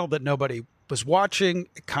channel that nobody was watching,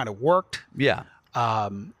 it kind of worked. Yeah. I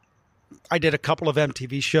did a couple of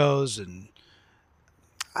MTV shows, and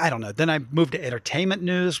I don't know. Then I moved to entertainment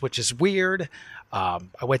news, which is weird. I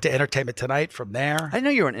went to Entertainment Tonight from there. I know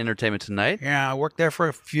you were in Entertainment Tonight. Yeah, I worked there for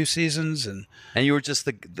a few seasons, and you were just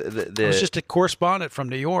I was just a correspondent from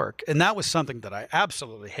New York, and that was something that I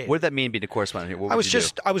absolutely hated. What did that mean, being a correspondent? What I was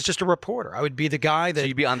just a reporter. I would be the guy that. So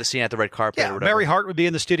you'd be on the scene at the red carpet. Yeah, or whatever. Mary Hart would be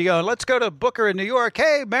in the studio, and let's go to Booker in New York.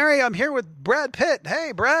 Hey, Mary, I'm here with Brad Pitt.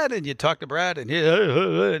 Hey, Brad, and you'd talk to Brad, and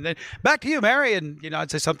then back to you, Mary, and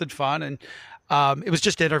I'd say something fun, and it was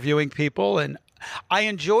just interviewing people, and I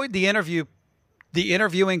enjoyed the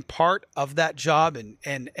interviewing part of that job,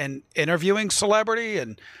 and interviewing celebrity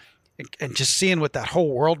and just seeing what that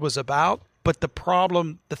whole world was about. But the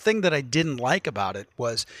thing that I didn't like about it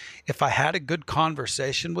was if I had a good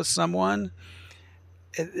conversation with someone,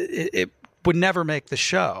 it would never make the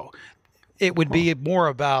show. It would be more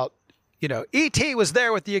about, E.T. was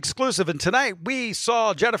there with the exclusive, and tonight we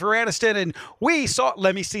saw Jennifer Aniston, and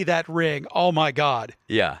let me see that ring. Oh my God.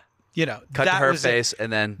 Yeah. Cut to her face,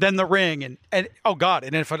 and then the ring, and oh God!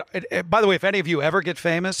 And by the way, if any of you ever get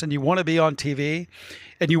famous and you want to be on TV,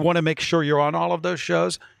 and you want to make sure you're on all of those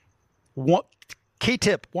shows, key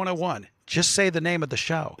tip 101: just say the name of the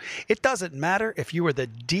show. It doesn't matter if you were the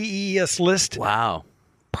DES list. Wow.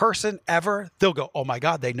 Person ever, they'll go, oh my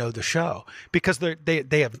God, they know the show, because they're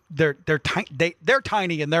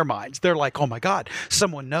tiny in their minds. They're like, oh my God,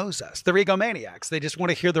 someone knows us. They're egomaniacs. They just want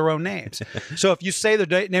to hear their own names. So if you say the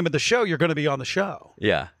name of the show, you're going to be on the show.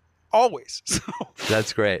 Yeah. Always. So,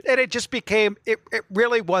 that's great. And it just became, it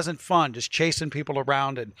really wasn't fun just chasing people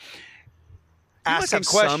around and asking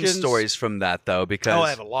questions. Some stories from that though, because I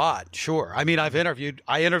have a lot. Sure. I mean, I interviewed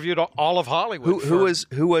all of Hollywood. Who was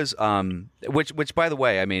which by the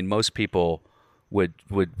way, I mean, most people would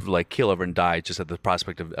like keel over and die just at the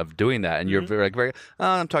prospect of doing that. And you're very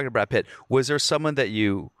I'm talking to Brad Pitt. Was there someone that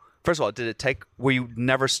you, first of all, were you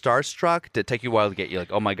never starstruck? Did it take you a while to get you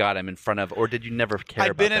like, oh my God, I'm in front of, or did you never care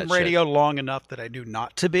about that shit? I've been in radio long enough that I knew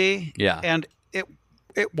not to be. Yeah. And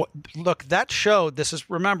look, that show, this is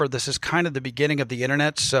kind of the beginning of the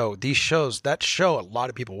internet. So that show, a lot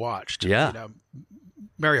of people watched. Yeah.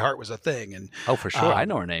 Mary Hart was a thing. And for sure. I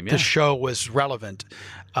know her name. Yeah. The show was relevant.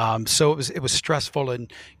 So it was stressful.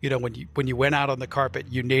 And, when you went out on the carpet,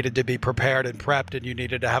 you needed to be prepared and prepped, and you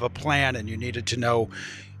needed to have a plan, and you needed to know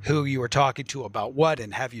who you were talking to about what,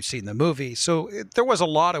 and have you seen the movie? So there was a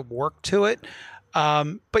lot of work to it.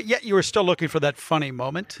 But yet you were still looking for that funny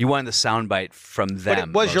moment. You wanted the soundbite from them. But it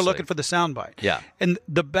was mostly. You're looking for the soundbite. Yeah. And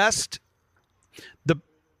the best,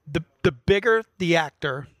 the bigger the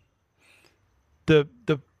actor, the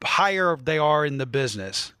higher they are in the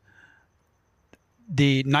business,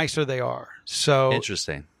 the nicer they are. So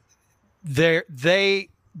interesting. The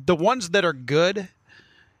ones that are good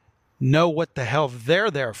know what the hell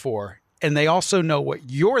they're there for, and they also know what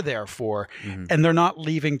you're there for, and they're not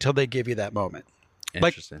leaving till they give you that moment.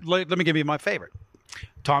 Interesting. Like, let me give you my favorite.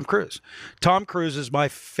 Tom Cruise. Tom Cruise is my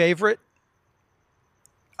favorite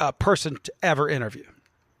person to ever interview.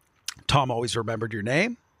 Tom always remembered your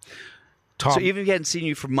name. So even if he hadn't seen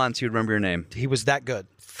you for months, you'd remember your name. He was that good.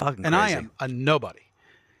 Fucking and crazy. I am a nobody.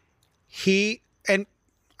 And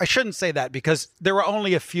I shouldn't say that, because there were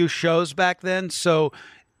only a few shows back then, so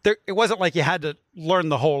it wasn't like you had to learn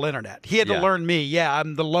the whole internet. He had to learn me. Yeah,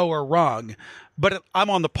 I'm the lower rung, but I'm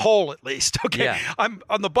on the pole at least. Okay, yeah. I'm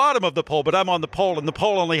on the bottom of the pole, but I'm on the pole, and the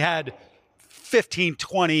pole only had 15,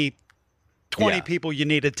 20 people you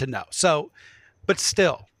needed to know. So, but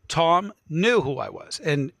still, Tom knew who I was,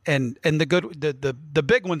 and the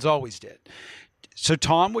big ones always did. So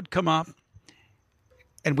Tom would come up,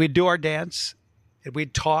 and we'd do our dance, and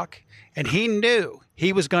we'd talk, and he knew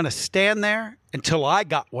he was going to stand there until I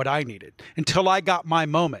got what I needed, until I got my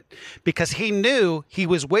moment, because he knew he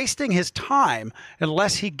was wasting his time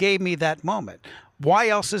unless he gave me that moment. Why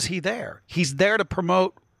else is he there? He's there to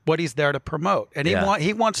promote what he's there to promote. And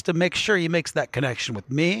he wants to make sure he makes that connection with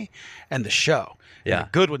me and the show. Yeah. And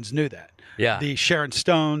the good ones knew that. Yeah. The Sharon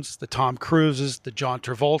Stones, the Tom Cruises, the John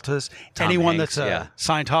Travoltas, anyone Hanks, that's a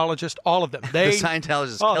Scientologist, all of them. The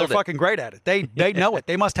Scientologists they're fucking great at it. They know it.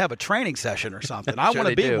 They must have a training session or something. I want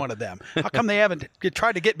to be one of them. How come they haven't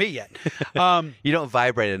tried to get me yet? You don't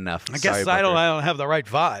vibrate enough. I guess I don't have the right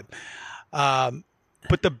vibe.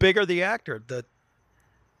 But the bigger the actor,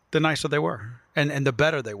 the nicer they were. And the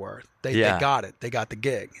better they were. They got it. They got the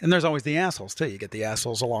gig. And there's always the assholes, too. You get the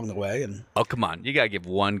assholes along the way. And oh, come on. You got to give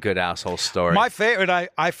one good asshole story. My favorite,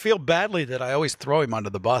 I feel badly that I always throw him under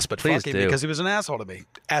the bus, but Please fuck him do. because he was an asshole to me.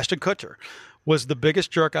 Ashton Kutcher was the biggest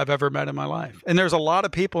jerk I've ever met in my life. And there's a lot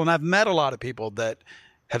of people, and I've met a lot of people that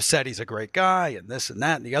have said he's a great guy and this and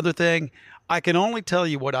that and the other thing. I can only tell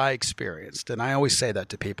you what I experienced, and I always say that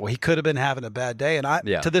to people. He could have been having a bad day, and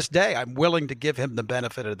to this day, I'm willing to give him the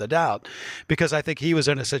benefit of the doubt because I think he was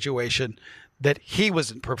in a situation that he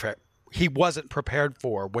wasn't prepared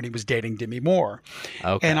for when he was dating Demi Moore.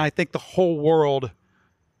 Okay. And I think the whole world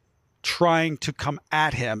trying to come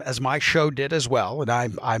at him, as my show did as well,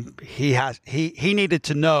 and he needed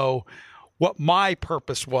to know what my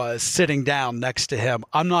purpose was sitting down next to him.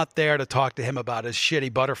 I'm not there to talk to him about his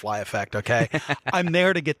shitty butterfly effect, okay? I'm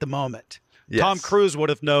there to get the moment. Yes. Tom Cruise would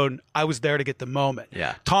have known I was there to get the moment.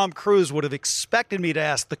 Yeah. Tom Cruise would have expected me to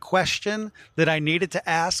ask the question that I needed to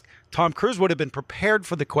ask. Tom Cruise would have been prepared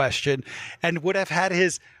for the question and would have had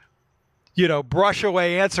his brush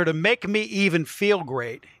away answer to make me even feel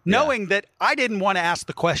great, knowing that I didn't want to ask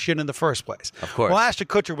the question in the first place. Of course. Well, Ashton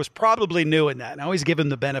Kutcher was probably new in that, and I always give him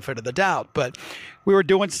the benefit of the doubt. But we were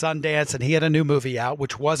doing Sundance, and he had a new movie out,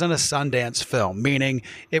 which wasn't a Sundance film, meaning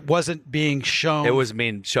it wasn't being shown. It was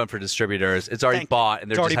being shown for distributors. It's already bought, and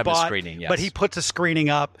they're just having a screening. Yes. But he puts a screening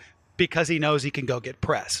up because he knows he can go get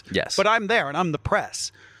press. Yes. But I'm there, and I'm the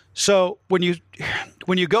press. So when you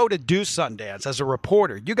go to do Sundance as a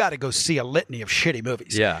reporter, you got to go see a litany of shitty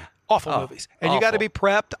movies. Yeah. Awful movies. And you got to be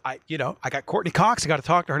prepped. I got Courtney Cox. I got to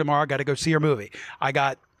talk to her tomorrow. I got to go see her movie. I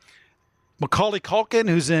got Macaulay Culkin,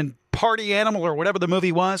 who's in Party Animal or whatever the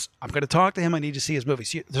movie was. I'm going to talk to him. I need to see his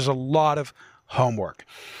movie. There's a lot of homework.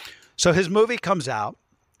 So his movie comes out.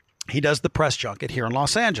 He does the press junket here in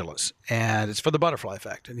Los Angeles, and it's for the Butterfly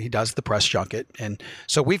Effect, and he does the press junket. And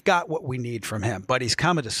so we've got what we need from him, but he's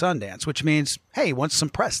coming to Sundance, which means, hey, he wants some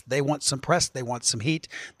press. They want some press. They want some heat.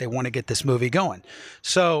 They want to get this movie going.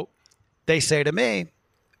 So they say to me,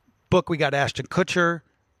 Book, we got Ashton Kutcher.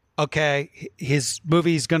 Okay, his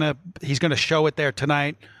movie, he's gonna show it there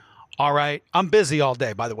tonight. All right. I'm busy all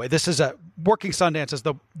day, by the way. This is working Sundance is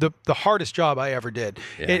the hardest job I ever did.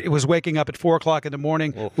 Yeah. It was waking up at 4:00 in the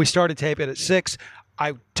morning. Oof. We started taping at 6.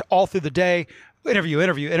 All through the day,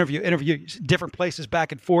 interview, different places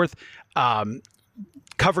back and forth,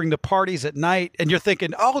 covering the parties at night. And you're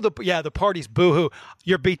thinking, the parties, boo-hoo.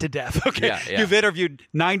 You're beat to death. Okay. Yeah. You've interviewed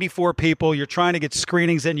 94 people. You're trying to get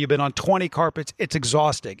screenings in. You've been on 20 carpets. It's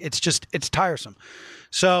exhausting. It's tiresome.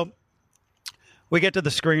 So we get to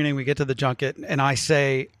the screening, we get to the junket, and I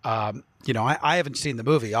say, I haven't seen the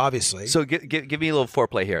movie, obviously. So give me a little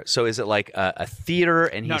foreplay here. So is it like a theater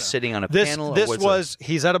and he's sitting on a panel?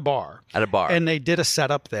 He's at a bar. At a bar. And they did a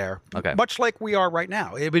setup there. Okay. Much like we are right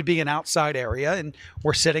now. It would be an outside area, and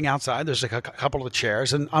we're sitting outside. There's a couple of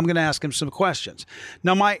chairs, and I'm going to ask him some questions.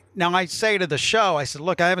 Now I say to the show, I said,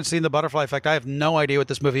 look, I haven't seen The Butterfly Effect. I have no idea what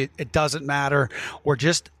this movie, it doesn't matter.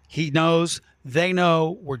 He knows. They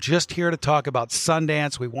know we're just here to talk about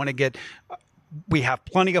Sundance. We have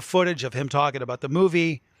plenty of footage of him talking about the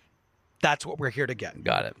movie. That's what we're here to get.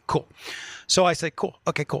 Got it. Cool. So I say, cool.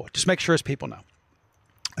 Okay, cool. Just make sure his people know.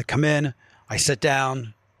 I come in, I sit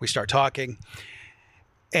down, we start talking,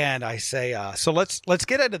 and I say, so let's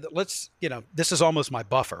get into this is almost my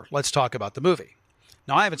buffer. Let's talk about the movie.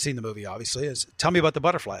 Now, I haven't seen the movie, obviously. Tell me about The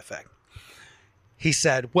Butterfly Effect. He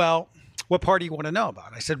said, well, what part do you want to know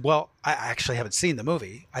about? I said, well, I actually haven't seen the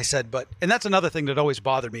movie. I said, and that's another thing that always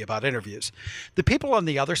bothered me about interviews. The people on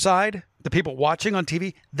the other side, the people watching on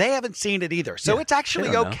TV, they haven't seen it either. So it's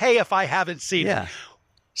actually okay if I haven't seen it.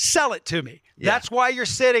 Sell it to me. Yeah. That's why you're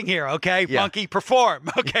sitting here, okay? Yeah. Monkey, perform,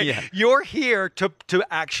 okay? Yeah. You're here to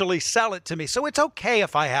actually sell it to me. So it's okay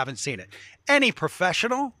if I haven't seen it. Any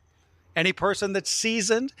professional, any person that's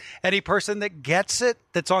seasoned, any person that gets it,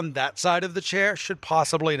 that's on that side of the chair, should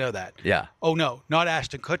possibly know that. Yeah. Oh, no, not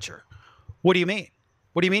Ashton Kutcher. What do you mean?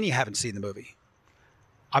 What do you mean you haven't seen the movie?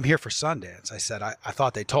 I'm here for Sundance. I said, I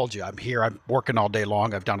thought they told you I'm here. I'm working all day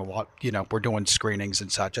long. I've done a lot, we're doing screenings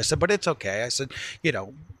and such. I said, but it's okay. I said,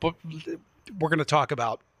 but we're going to talk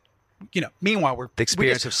about, meanwhile, the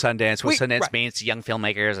experience of Sundance, what Sundance means to young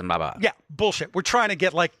filmmakers and blah, blah. Yeah, bullshit. We're trying to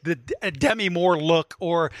get like a Demi Moore look,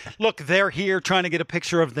 or look, they're here trying to get a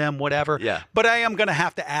picture of them, whatever. Yeah. But I am going to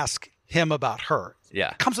have to ask him about her.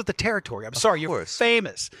 Yeah. It comes with the territory. I'm sorry, you're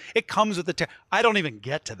famous. It comes with the I don't even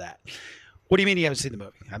get to that. What do you mean you haven't seen the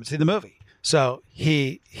movie? I haven't seen the movie. So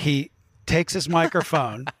he takes his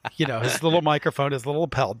microphone, his little microphone, his little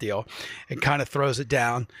lapel deal, and kind of throws it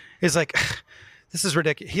down. He's like, this is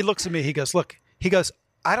ridiculous. He looks at me. He goes, look,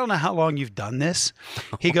 I don't know how long you've done this.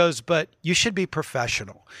 He goes, but you should be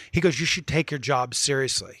professional. He goes, you should take your job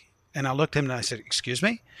seriously. And I looked at him and I said, excuse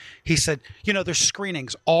me? He said, there's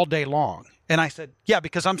screenings all day long. And I said, yeah,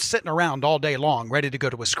 because I'm sitting around all day long ready to go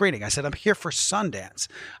to a screening. I said, I'm here for Sundance.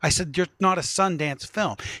 I said, you're not a Sundance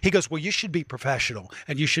film. He goes, well, you should be professional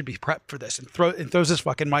and you should be prepped for this, and throws his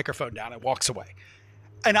fucking microphone down and walks away.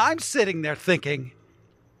 And I'm sitting there thinking,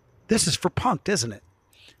 this is for Punk'd, isn't it?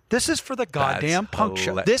 This is for the goddamn Punk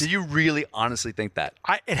show. Do you really honestly think that?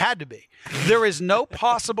 It had to be. There is no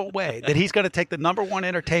possible way that he's going to take the #1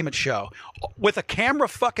 entertainment show with a camera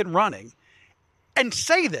fucking running and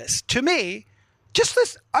say this to me.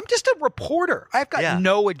 I'm just a reporter. I've got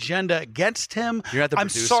no agenda against him. You're not the I'm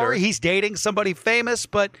producer. sorry he's dating somebody famous,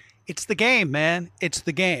 but it's the game, man. It's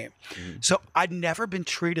the game. Mm-hmm. So I'd never been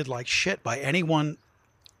treated like shit by anyone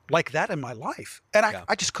like that in my life. And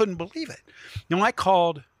I just couldn't believe it. When I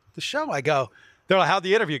called the show, they're like, how'd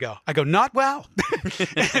the interview go? I go, not well.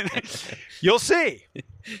 You'll see.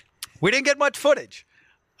 We didn't get much footage.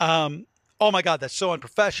 Oh my God, that's so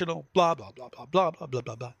unprofessional. Blah, blah, blah, blah, blah, blah, blah,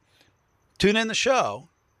 blah, blah. Tune in the show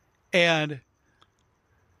and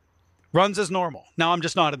runs as normal. Now, I'm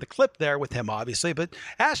just not in the clip there with him, obviously, but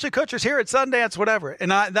Ashton Kutcher's here at Sundance, whatever.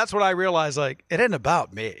 And that's what I realized, like, it ain't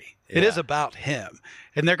about me. It is about him.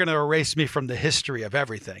 And they're going to erase me from the history of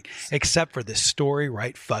everything, except for this story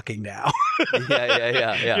right fucking now.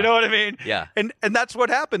 Yeah. You know what I mean? Yeah. And that's what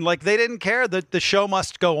happened. Like, they didn't care that the show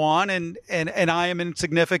must go on, and I am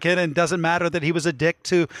insignificant, and doesn't matter that he was a dick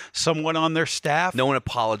to someone on their staff. No one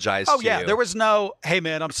apologized to you. There was no, hey,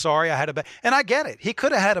 man, I'm sorry I had a bad... And I get it. He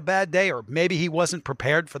could have had a bad day, or maybe he wasn't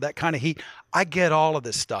prepared for that kind of heat. I get all of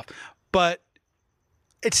this stuff. But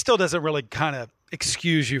it still doesn't really kind of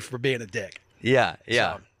excuse you for being a dick. Yeah.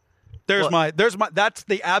 So, there's my that's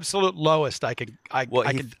the absolute lowest I can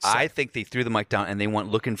I think they threw the mic down and they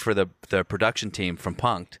went looking for the production team from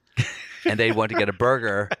Punk'd, and they went to get a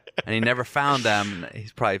burger, and he never found them.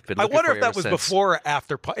 He's probably been looking for I wonder if that was before or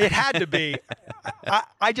after. It had to be.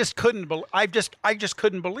 I just couldn't I just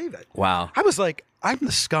couldn't believe it. Wow. I was like, I'm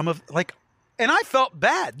the scum of, like, and I felt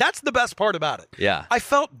bad. That's the best part about it. Yeah. I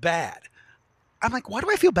felt bad. I'm like, why do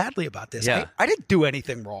I feel badly about this? Yeah. I didn't do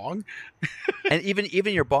anything wrong. And even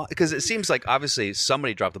your boss, because it seems like obviously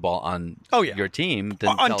somebody dropped the ball on your team.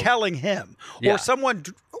 Telling him. Or someone,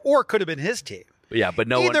 or it could have been his team. Yeah,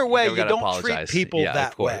 but either way, you don't apologize. treat people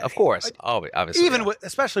that way. Of course. Obviously.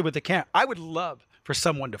 Especially with the camera. I would love for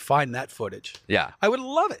someone to find that footage. Yeah. I would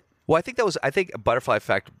love it. Well, I think Butterfly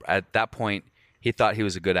Effect, at that point, he thought he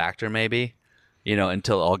was a good actor, maybe.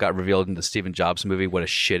 Until it all got revealed in the Steve Jobs movie, what a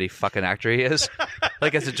shitty fucking actor he is.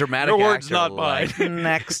 Like, as a dramatic Your words, actor, not mine.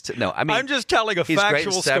 Next, no, I mean, I'm just telling a he's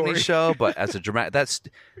factual great in 70s story. show, but as a dramatic, that's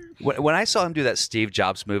when I saw him do that Steve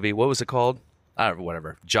Jobs movie. What was it called? I don't know,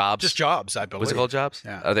 whatever. Jobs. Just Jobs, I believe. Was it called Jobs?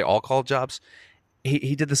 Yeah. Are they all called Jobs?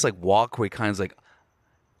 He did this like walk where he kind of like,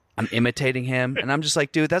 I'm imitating him, and I'm just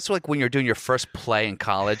like, dude, that's like when you're doing your first play in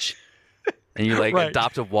college. And you like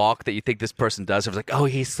adopt a walk that you think this person does. It's like, oh,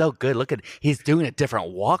 he's so good. Look he's doing a different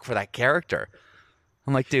walk for that character.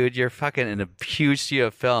 I'm like, dude, you're fucking in a huge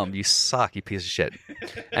studio film. You suck, you piece of shit.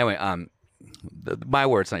 Anyway, my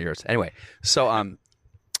words, not yours. Anyway, so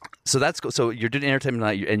that's cool. So you're doing entertainment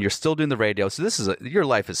night, and you're still doing the radio. So this is your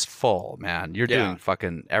life is full, man. You're doing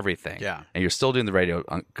fucking everything. Yeah, and you're still doing the radio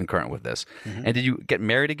concurrent with this. Mm-hmm. And did you get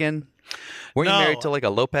married again? Weren't you married to like a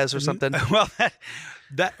Lopez or something? Well,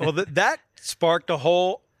 that sparked a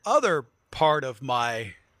whole other part of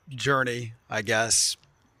my journey, I guess,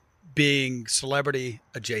 being celebrity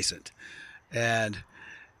adjacent. And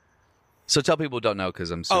so tell people who don't know, because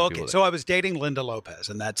I'm okay. So I was dating Linda Lopez,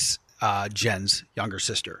 and that's Jen's younger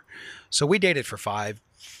sister. So we dated for 4,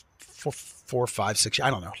 5, 6 years. I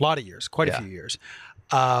don't know, a lot of years, quite a few years.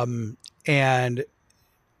 And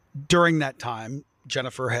during that time,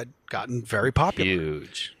 Jennifer had gotten very popular.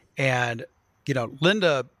 Huge. And,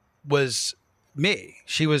 Linda was me.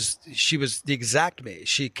 She was the exact me.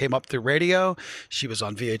 She came up through radio. She was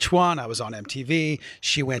on VH1. I was on MTV.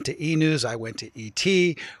 She went to E! News. I went to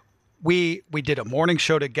ET. We did a morning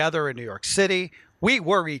show together in New York City. We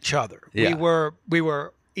were each other. Yeah. We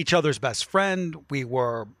were each other's best friend. We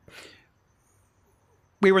were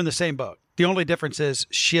in the same boat. The only difference is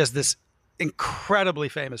she has this incredibly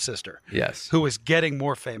famous sister. Yes. Who was getting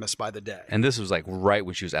more famous by the day. And this was like right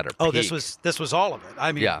when she was at her peak. Oh, this was all of it.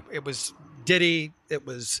 I mean, It was Diddy, it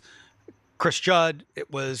was Chris Judd, it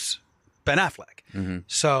was Ben Affleck. Mm-hmm.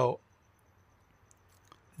 So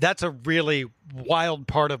that's a really wild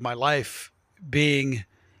part of my life, being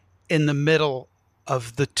in the middle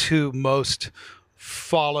of the two most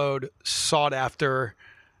followed, sought after,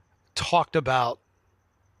 talked about.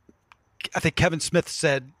 I think Kevin Smith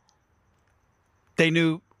said they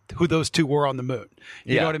knew who those two were on the moon.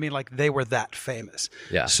 You know what I mean? Like, they were that famous.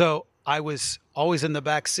 Yeah. So I was always in the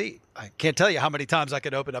back seat. I can't tell you how many times I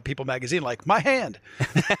could open up People magazine, like, my hand.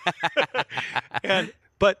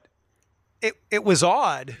 But it was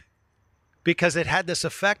odd because it had this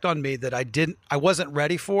effect on me that I wasn't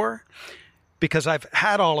ready for, because I've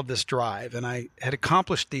had all of this drive and I had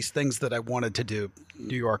accomplished these things that I wanted to do,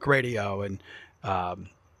 New York radio and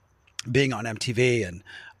being on MTV and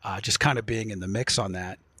just kind of being in the mix on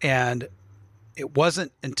that. And it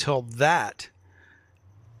wasn't until that,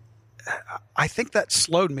 I think that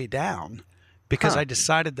slowed me down because I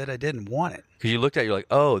decided that I didn't want it. Because you looked at it, you're like,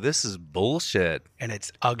 oh, this is bullshit. And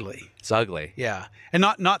it's ugly. It's ugly. Yeah. And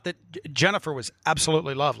not that Jennifer was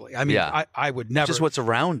absolutely lovely. I mean, I would never. Just what's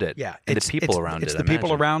around it. Yeah. And the people around it. It's the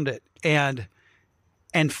people around it. And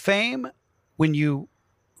fame, what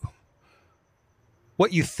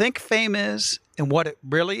you think fame is and what it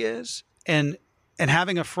really is, and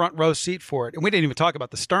having a front row seat for it. And we didn't even talk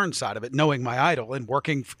about the Stern side of it, knowing my idol and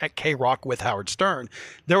working at K-Rock with Howard Stern.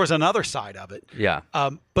 There was another side of it. Yeah.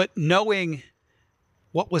 But knowing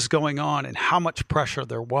what was going on and how much pressure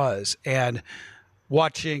there was, and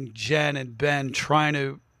watching Jen and Ben trying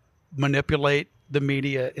to manipulate the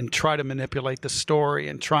media and try to manipulate the story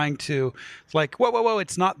and trying to, like, whoa,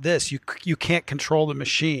 it's not this. You can't control the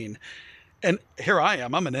machine. And here I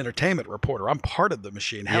am. I'm an entertainment reporter. I'm part of the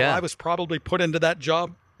machine. Hell, I was probably put into that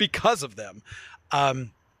job because of them.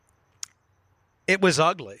 It was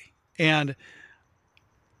ugly. And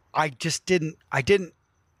I just didn't,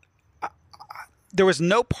 there was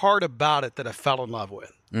no part about it that I fell in love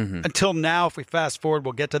with. Mm-hmm. Until now, if we fast forward,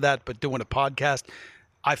 we'll get to that. But doing a podcast,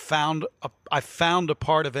 I found a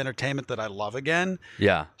part of entertainment that I love again.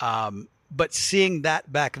 Yeah. But seeing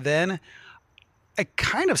that back then, it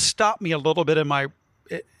kind of stopped me a little bit in my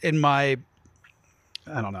I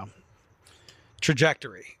don't know,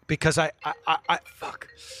 trajectory, because I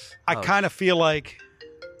kind of feel like.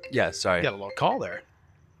 Yeah. Sorry. Got a little call there.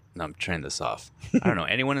 No, I'm turning this off. I don't know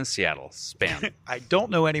anyone in Seattle. Spam. I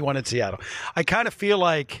don't know anyone in Seattle. I kind of feel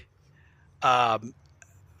like I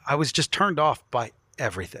was just turned off by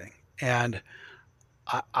everything. And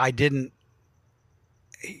I didn't,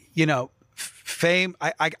 fame.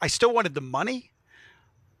 I still wanted the money,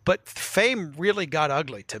 but fame really got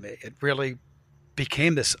ugly to me. It really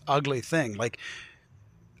became this ugly thing. Like,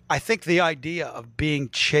 I think the idea of being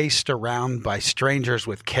chased around by strangers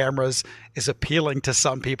with cameras is appealing to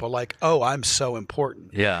some people, like, oh, I'm so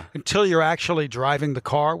important. Yeah. Until you're actually driving the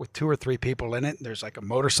car with 2 or 3 people in it, and there's like a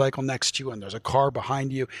motorcycle next to you, and there's a car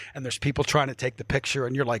behind you, and there's people trying to take the picture,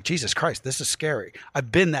 and you're like, Jesus Christ, this is scary.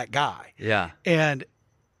 I've been that guy. Yeah. And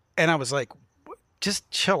I was like,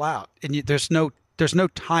 just chill out. And there's no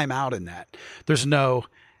time out in that. There's no,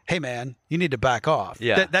 hey man, you need to back off.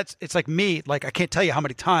 Yeah. It's like me. Like, I can't tell you how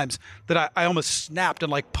many times that I almost snapped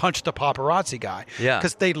and like punched a paparazzi guy. Yeah.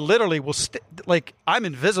 Because they literally will like, I'm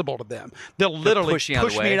invisible to them. They'll literally push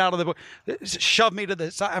me out of the way, shove me to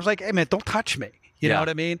the side. I was like, hey man, don't touch me. You know what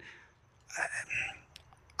I mean?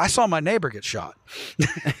 I saw my neighbor get shot.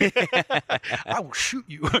 I will shoot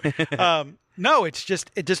you. No, it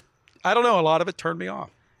just, I don't know. A lot of it turned me off.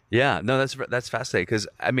 Yeah, no, that's fascinating, because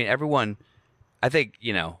I mean, everyone, I think,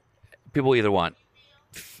 people either want,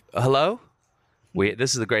 hello?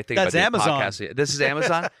 This is the great thing That's about the Amazon. podcast. This is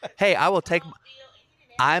Amazon. Hey, I will take.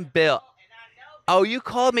 I'm Bill. Oh, you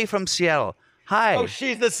called me from Seattle. Hi. Oh,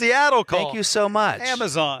 she's the Seattle call. Thank you so much.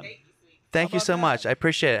 Amazon. Thank you so much. I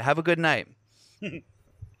appreciate it. Have a good night. This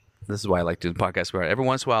is why I like doing podcasts, where every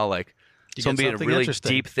once in a while, like, someone be in a really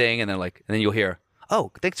deep thing, and then you'll hear,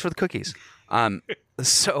 oh, thanks for the cookies.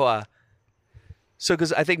 So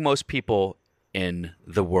because I think most people in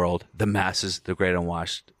the world, the masses, the great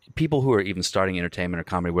unwashed, people who are even starting entertainment or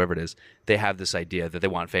comedy, whatever it is, they have this idea that they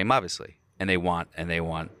want fame, obviously, and they want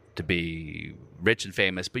to be rich and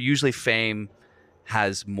famous, but usually fame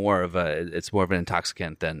has more of an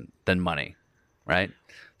intoxicant than money, right?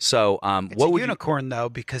 So, it's what a would unicorn though,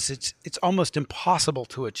 because it's almost impossible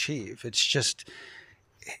to achieve. It's just,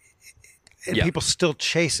 and people still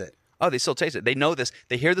chase it. Oh, they still chase it. They know this.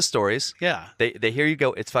 They hear the stories. Yeah. They hear you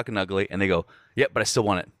go, it's fucking ugly, and they go, yeah, but I still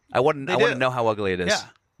want it. I want to know how ugly it is. Yeah.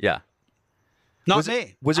 Yeah. Not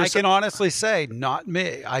me. I can honestly say, not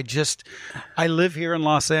me. I live here in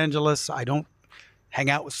Los Angeles. I don't hang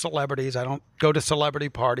out with celebrities. I don't go to celebrity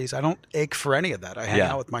parties. I don't ache for any of that. I hang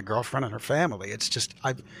out with my girlfriend and her family. It's just,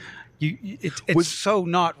 it's so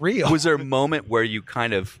not real. Was there a moment where you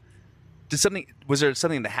kind of, was there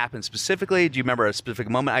something that happened specifically? Do you remember a specific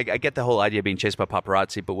moment? I get the whole idea of being chased by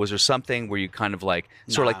paparazzi, but was there something where you kind of like,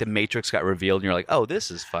 sort of like the Matrix got revealed and you're like, oh, this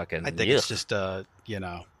is fucking, I think it's just,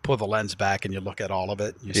 pull the lens back and you look at all of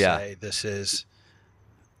it. And you say, this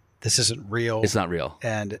isn't real. It's not real.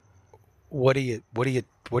 And what are you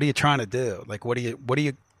trying to do? Like, what are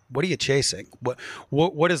you chasing?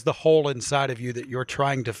 What is the hole inside of you that you're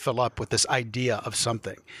trying to fill up with this idea of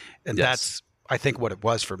something? And that's, I think, what it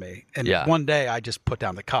was for me. And one day I just put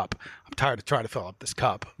down the cup. I'm tired of trying to fill up this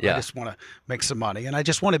cup. I just want to make some money, and I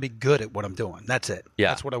just want to be good at what I'm doing. That's it.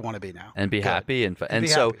 That's what I want to be now. And be happy. And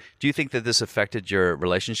so, do you think that this affected your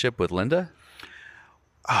relationship with Linda?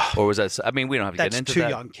 Or was that? I mean, we don't have to get into that. That's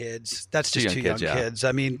two young kids. That's just two young kids.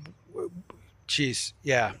 I mean, geez,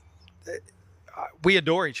 yeah. We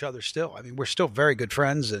adore each other still. I mean, we're still very good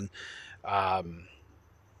friends, and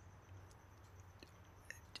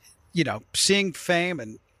seeing fame,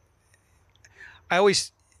 and I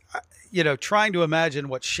always, trying to imagine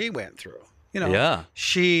what she went through.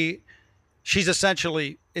 She's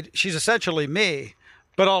essentially me.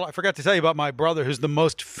 But I forgot to tell you about my brother, who's the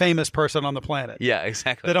most famous person on the planet. Yeah,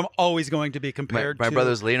 exactly. That I'm always going to be compared to. My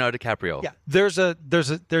brother's Leonardo DiCaprio. Yeah, there's a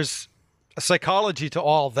psychology to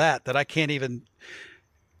all that I can't even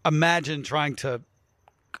imagine trying to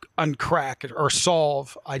uncrack or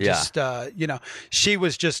solve. She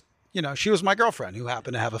was just, she was my girlfriend who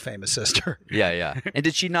happened to have a famous sister. Yeah. And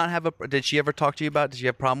did she ever talk to you about it? Did she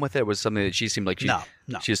have a problem with it? It was something that she seemed like no.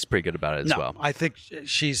 She's pretty good about it as well. I think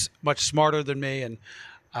she's much smarter than me, and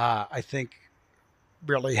I think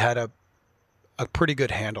really had a pretty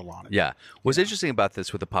good handle on it. Yeah. What's interesting about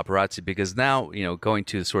this with the paparazzi, because now, going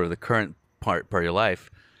to sort of the current part of your life,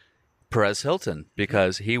 Perez Hilton,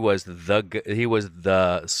 because he was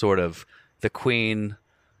the sort of the queen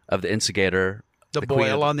of the instigator. The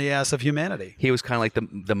boil on the ass of humanity. He was kind of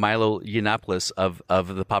like the Milo Yiannopoulos of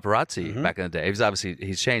the paparazzi back in the day.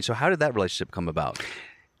 He's changed. So how did that relationship come about?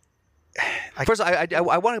 First, I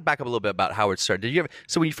want to back up a little bit about Howard Stern.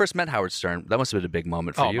 So when you first met Howard Stern, that must have been a big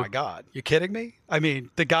moment for you. Oh my God, you kidding me? I mean,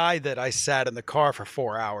 the guy that I sat in the car for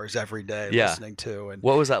 4 hours every day listening to, and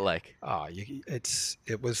what was that like?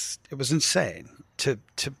 It was insane to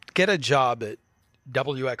get a job at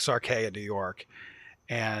WXRK in New York.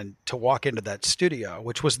 And to walk into that studio,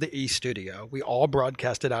 which was the E studio, we all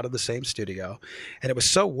broadcasted out of the same studio, and it was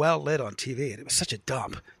so well lit on TV, and it was such a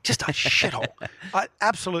dump, just a shithole,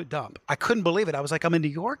 absolute dump. I couldn't believe it. I was like, I'm in New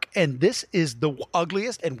York, and this is the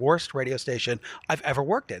ugliest and worst radio station I've ever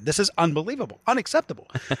worked in. This is unbelievable, unacceptable.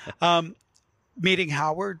 Meeting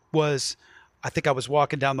Howard was, I think I was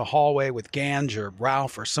walking down the hallway with Gange or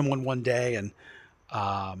Ralph or someone one day, and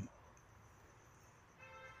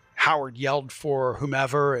Howard yelled for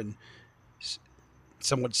whomever, and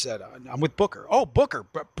someone said, I'm with Booker. Oh, Booker,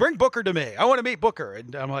 bring Booker to me. I want to meet Booker.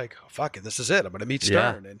 And I'm like, oh, fuck it, this is it. I'm going to meet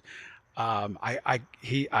Stern. Yeah. And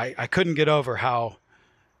I couldn't get over how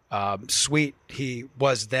sweet he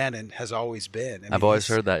was then and has always been. I mean, I've always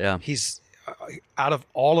heard that, yeah. He's, out of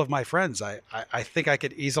all of my friends, I think I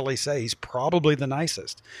could easily say he's probably the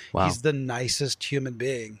nicest. Wow. He's the nicest human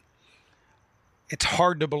being. It's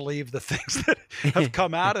hard to believe the things that have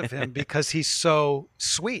come out of him because he's so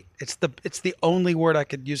sweet. It's the only word I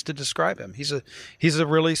could use to describe him. He's a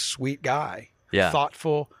really sweet guy. Yeah.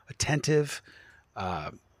 Thoughtful, attentive.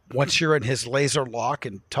 Once you're in his laser lock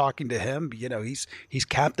and talking to him, he's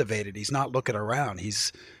captivated. He's not looking around.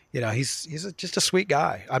 He's just a sweet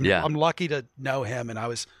guy. I'm lucky to know him, and I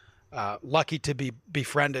was lucky to be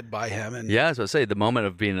befriended by him. And yeah, as I say, the moment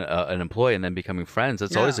of being an employee and then becoming friends,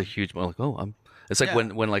 that's always a huge moment. Like, it's like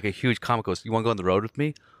when like a huge comic goes, you want to go on the road with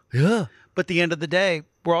me? Yeah. But at the end of the day,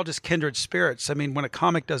 we're all just kindred spirits. I mean, when a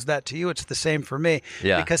comic does that to you, it's the same for me.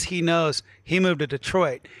 Yeah. Because he knows he moved to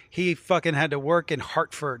Detroit. He fucking had to work in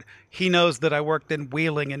Hartford. He knows that I worked in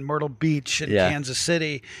Wheeling and Myrtle Beach and Kansas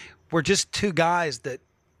City. We're just two guys that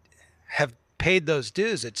have paid those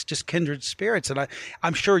dues. It's just kindred spirits. And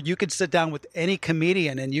I'm sure you could sit down with any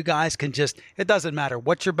comedian and you guys can just, it doesn't matter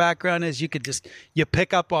what your background is. You could just, you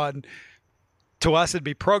pick up on, to us, it'd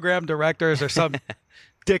be program directors or some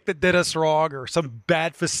dick that did us wrong or some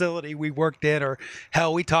bad facility we worked in, or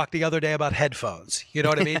hell, we talked the other day about headphones. You know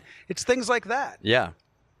what I mean? It's things like that. Yeah.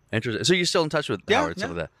 Interesting. So you're still in touch with Howard,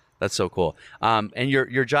 some of that. That's so cool. And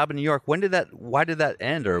your job in New York, why did that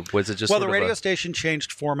end, or was it just the radio station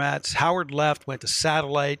changed formats. Howard left, went to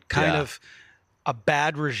satellite, kind of a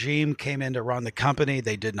bad regime came in to run the company.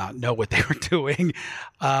 They did not know what they were doing.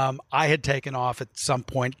 I had taken off at some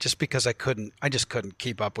point just because I just couldn't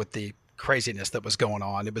keep up with the craziness that was going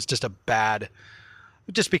on. It was just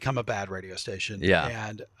become a bad radio station.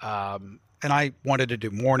 Yeah. And I wanted to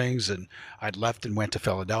do mornings, and I'd left and went to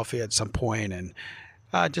Philadelphia at some point, and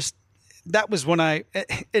that was when and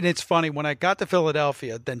it's funny, when I got to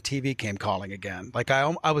Philadelphia, then TV came calling again. Like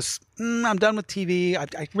I'm done with TV.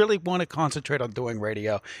 I really want to concentrate on doing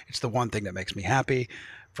radio. It's the one thing that makes me happy,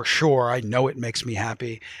 for sure. I know it makes me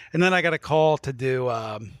happy. And then I got a call to do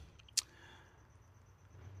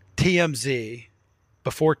TMZ.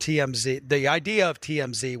 Before TMZ, the idea of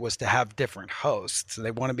TMZ was to have different hosts, and they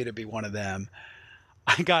wanted me to be one of them.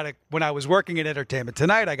 When I was working in Entertainment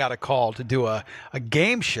Tonight, I got a call to do a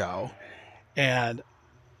game show, and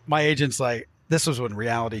my agent's like, this was when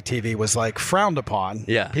reality TV was like frowned upon.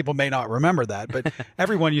 Yeah. People may not remember that, but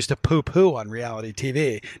everyone used to poo-poo on reality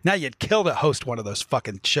TV. Now you'd kill to host one of those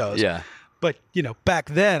fucking shows. Yeah. But, back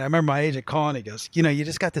then, I remember my agent calling, he goes, you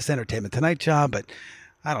just got this Entertainment Tonight job, but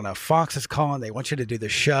I don't know, Fox is calling. They want you to do the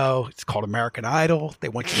show. It's called American Idol. They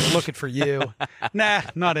want you, looking for you. Nah,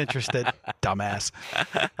 not interested, dumbass.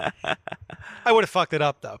 I would have fucked it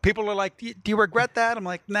up, though. People are like, do you regret that? I'm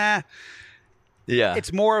like, nah. Yeah.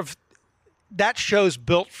 It's more of, that show's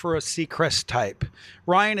built for a Seacrest type.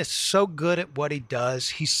 Ryan is so good at what he does.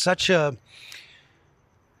 He's such a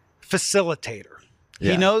facilitator.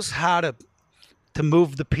 Yeah. He knows how to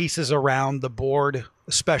move the pieces around the board,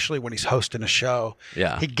 especially when he's hosting a show.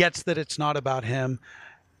 Yeah. He gets that it's not about him.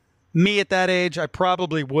 Me at that age, I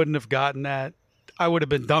probably wouldn't have gotten that. I would have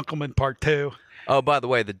been Dunkelman Part 2. Oh, by the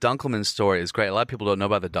way, the Dunkelman story is great. A lot of people don't know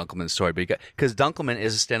about the Dunkelman story because Dunkelman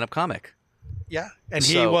is a stand-up comic. Yeah, and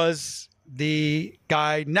he was the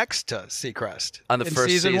guy next to Seacrest on the first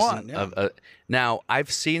season 1. Yeah. Now,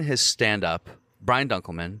 I've seen his stand-up, Brian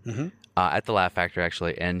Dunkelman, at the Laugh Factory,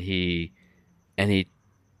 actually, and he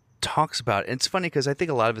talks about, it's funny because I think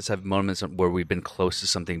a lot of us have moments where we've been close to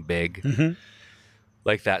something big,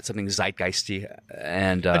 like that, something zeitgeisty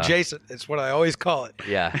and adjacent. It's what I always call it.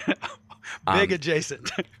 Yeah, big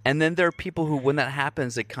adjacent. And then there are people who, when that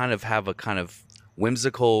happens, they kind of have a kind of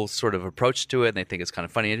whimsical sort of approach to it, and they think it's kind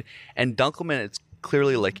of funny. And Dunkelman, it's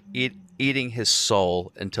clearly like eating his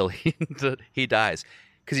soul until he dies,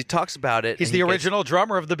 because he talks about it. He's the original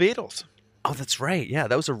drummer of the Beatles. Oh, that's right. Yeah,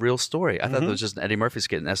 that was a real story. I thought that was just an Eddie Murphy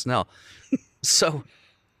skit in SNL. So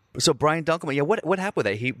Brian Dunkelman, yeah, what happened with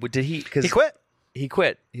that? He quit. He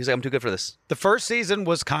quit. He's like, I'm too good for this. The first season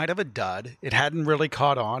was kind of a dud. It hadn't really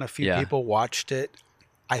caught on. A few people watched it.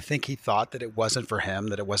 I think he thought that it wasn't for him,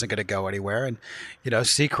 that it wasn't going to go anywhere. And,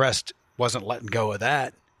 Seacrest wasn't letting go of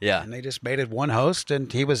that. Yeah. And they just made it one host,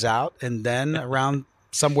 and he was out. And then around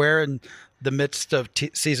somewhere in the midst of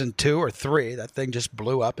season 2 or 3, that thing just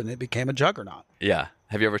blew up and it became a juggernaut. Yeah.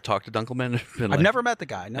 Have you ever talked to Dunkelman? I've never met the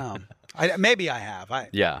guy. No. Maybe I have.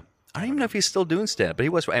 Yeah. I don't even know if he's still doing stand-up, but he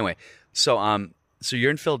was. Anyway, so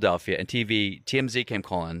you're in Philadelphia, and TMZ came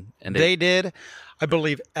calling, and they did. I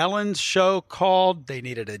believe Ellen's show called. They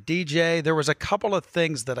needed a DJ. There was a couple of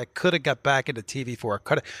things that I could have got back into TV for. I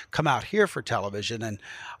could have come out here for television, and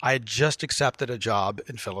I had just accepted a job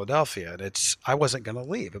in Philadelphia, and I wasn't going to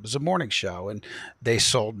leave. It was a morning show, and they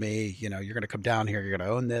sold me, you're going to come down here, you're going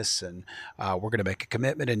to own this, and we're going to make a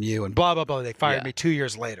commitment in you, and blah, blah, blah. They fired me 2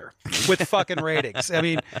 years later with fucking ratings. I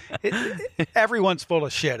mean, everyone's full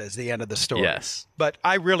of shit is the end of the story. Yes. But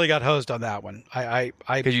I really got hosed on that one.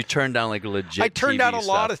 Because you turned down like legit. I turned down a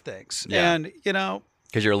stuff. lot of things, and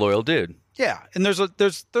because you're a loyal dude. Yeah, and there's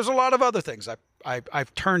a lot of other things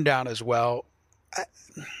I've turned down as well.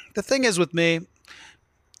 The thing is with me,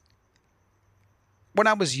 when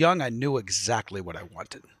I was young, I knew exactly what I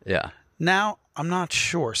wanted. Yeah. Now I'm not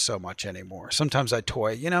sure so much anymore. Sometimes I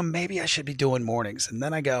toy, maybe I should be doing mornings, and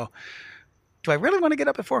then I go, do I really want to get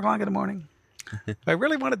up at 4 o'clock in the morning? Do I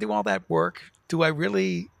really want to do all that work? Do I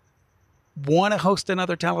really want to host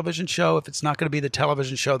another television show if it's not going to be the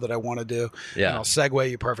television show that I want to do? Yeah. And I'll segue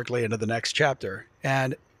you perfectly into the next chapter.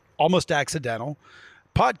 And almost accidental,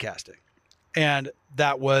 podcasting. And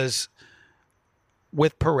that was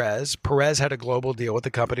with Perez. Perez had a global deal with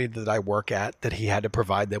the company that I work at that he had to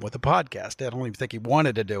provide them with a podcast. I don't even think he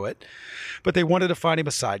wanted to do it, but they wanted to find him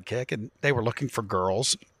a sidekick, and they were looking for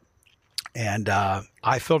girls. And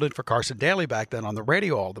I filled in for Carson Daly back then on the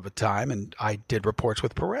radio all the time, and I did reports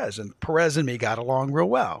with Perez. And Perez and me got along real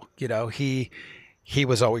well. You know, he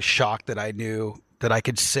was always shocked that I knew that I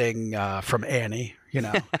could sing from Annie, you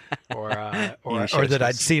know, or that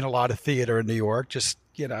I'd seen a lot of theater in New York. Just,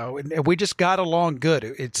 you know, and we just got along good.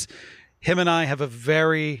 It's him and I have a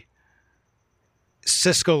very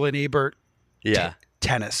Siskel and Ebert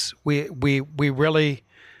tennis. We really.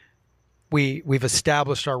 We've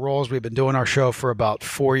established our roles. We've been doing our show for about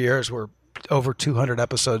 4 years. We're over 200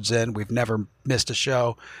 episodes in. We've never missed a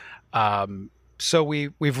show. So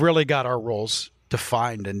we've really got our roles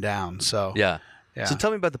defined and down. So yeah. So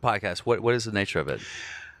tell me about the podcast. What is the nature of it?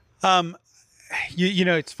 You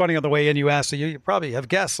know, it's funny on the way in you asked, so you probably have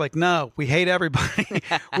guessed, like, no, we hate everybody.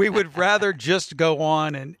 We would rather just go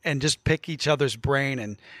on and just pick each other's brain.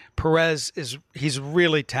 And Perez he's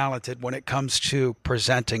really talented when it comes to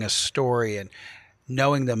presenting a story and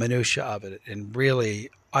knowing the minutia of it and really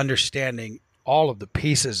understanding all of the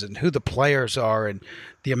pieces and who the players are and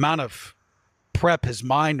the amount of prep his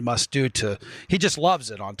mind must do he just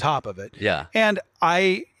loves it on top of it. Yeah. And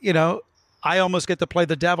I almost get to play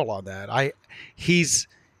the devil on that. He's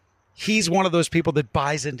one of those people that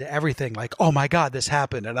buys into everything. Like, oh my God, this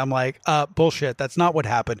happened, and I'm like, bullshit. That's not what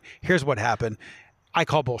happened. Here's what happened. I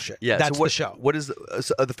call bullshit. Yeah, that's the show. What is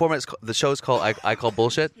the format? The show is called I Call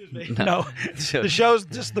Bullshit. No, the show's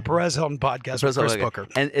just the Perez Hilton podcast with Chris Booker.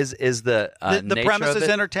 And is the premise is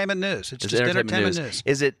entertainment news. It's just entertainment news.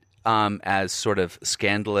 Is it as sort of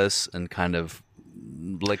scandalous and kind of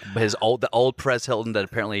like the old Perez Hilton that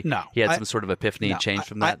apparently he had some sort of epiphany change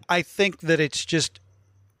from that? I think that it's just,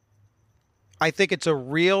 I think it's a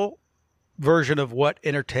real version of what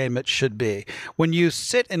entertainment should be. When you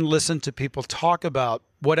sit and listen to people talk about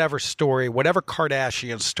whatever story, whatever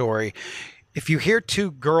Kardashian story, if you hear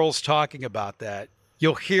two girls talking about that,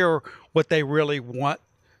 you'll hear what they really want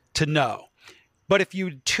to know. But if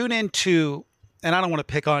you tune into, and I don't want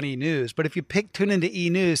to pick on E! News, but if you tune into E!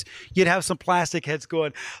 News, you'd have some plastic heads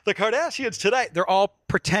going, the Kardashians today, they're all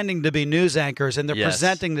pretending to be news anchors, and they're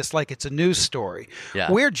presenting this like it's a news story.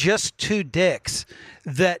 Yeah. We're just two dicks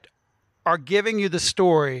that are giving you the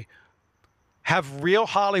story, have real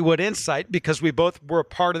Hollywood insight because we both were a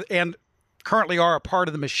part of and currently are a part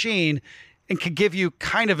of the machine, and can give you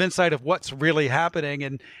kind of insight of what's really happening.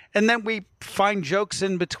 And then we find jokes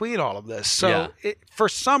in between all of this. So for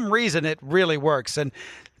some reason, it really works. And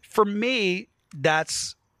for me,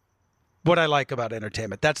 that's what I like about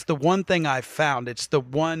entertainment. That's the one thing I've found. It's the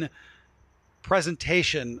one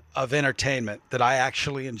presentation of entertainment that I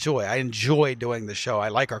actually enjoy. I enjoy doing the show. I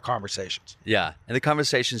like our conversations. Yeah. And the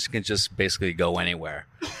conversations can just basically go anywhere.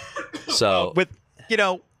 So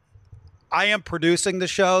I am producing the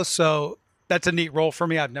show, so that's a neat role for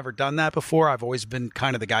me. I've never done that before. I've always been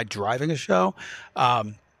kind of the guy driving a show.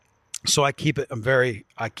 So I keep it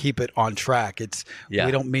on track.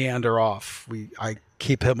 We don't meander off. I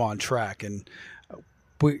keep him on track, and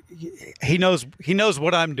he knows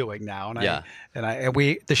what I'm doing now. And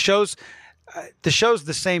the show's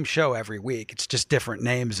the same show every week. It's just different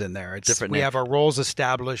names in there. We have our roles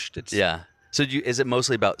established. So is it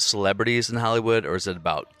mostly about celebrities in Hollywood, or is it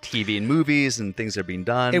about TV and movies and things that are being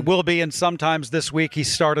done? It will be, and sometimes this week he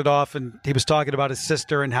started off and he was talking about his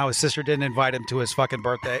sister and how his sister didn't invite him to his fucking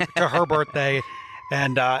birthday, to her birthday,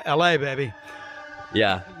 and L.A., baby.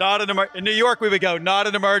 Yeah. In New York, we would go, not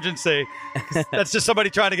an emergency. That's just somebody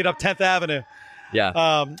trying to get up 10th Avenue.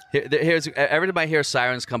 Yeah. Every time I hear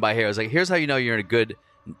sirens come by here, it's like, here's how you know you're in a good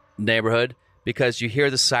neighborhood, because you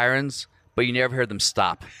hear the sirens, but you never hear them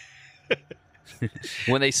stop.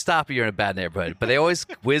 When they stop, you're in a bad neighborhood. But they always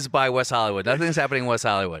whiz by West Hollywood. Nothing's happening in West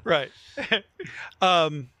Hollywood. Right.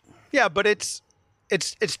 But it's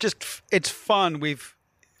fun.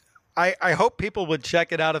 I hope people would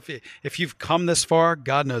check it out. If you've come this far,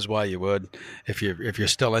 God knows why you would. If you're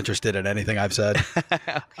still interested in anything I've said,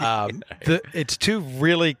 it's two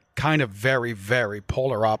really kind of very, very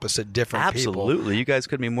polar opposite different people. Absolutely, you guys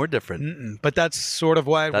couldn't be more different. But that's sort of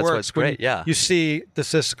why it works. That's why it's great. Yeah, you see the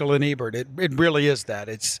Siskel and Ebert. It really is that.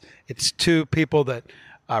 It's two people that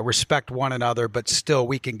respect one another, but still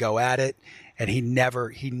we can go at it. And he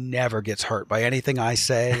never gets hurt by anything I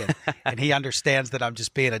say, and he understands that I'm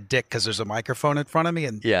just being a dick because there's a microphone in front of me,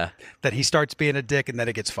 and that he starts being a dick, and then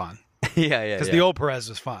it gets fun. Because the old Perez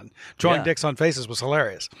was fun. Drawing dicks on faces was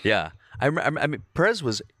hilarious. Yeah, I mean, Perez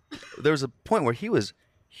was. There was a point where he was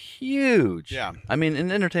huge. Yeah, I mean,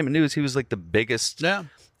 in entertainment news, he was like the biggest. Yeah.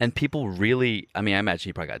 And people really, I mean, I imagine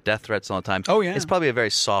he probably got death threats all the time. Oh, yeah. It's probably a very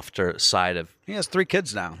softer side of. He has 3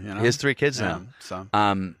 kids now. You know? He has 3 kids now.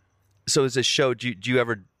 So is this show? Do you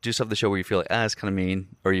ever do stuff on the show where you feel like, it's kind of mean,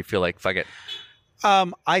 or you feel like, fuck it?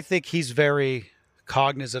 I think he's very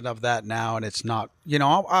cognizant of that now, and it's not. You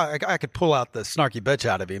know, I could pull out the snarky bitch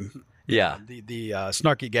out of him. Yeah, the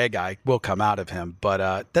snarky gay guy will come out of him,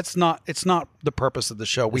 but that's not. It's not the purpose of the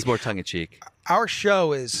show. It's more tongue in cheek. Our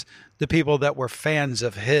show is the people that were fans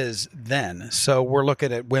of his then. So we're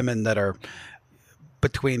looking at women that are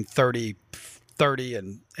between 30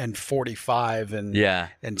 and 45,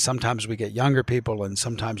 and sometimes we get younger people, and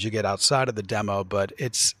sometimes you get outside of the demo, but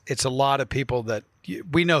it's a lot of people that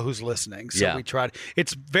we know who's listening. So we try to,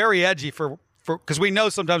 it's very edgy for because we know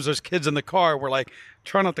sometimes there's kids in the car. We're like,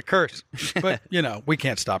 try not to curse, but you know, we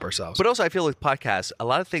can't stop ourselves. But also I feel with podcasts, a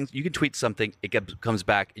lot of things, you can tweet something, comes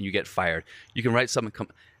back and you get fired. You can write something.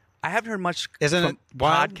 I haven't heard much from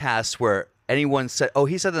podcasts where anyone said,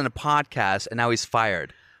 he said that in a podcast and now he's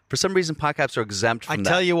fired. For some reason, podcasts are exempt from that.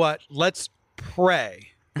 I tell you what, let's pray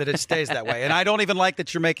that it stays that way. And I don't even like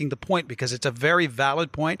that you're making the point, because it's a very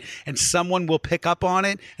valid point, and someone will pick up on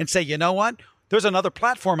it and say, you know what? There's another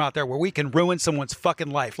platform out there where we can ruin someone's fucking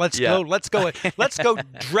life. Let's go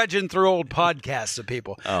dredging through old podcasts of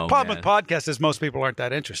people. Problem with podcasts is most people aren't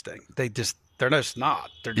that interesting. They're just not.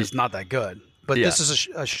 They're just not that good. But this is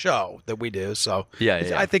a show that we do, so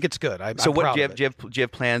I think it's good. So what do you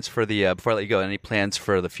have plans for the before I let you go? Any plans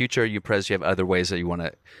for the future? You Prez, do you have other ways that you want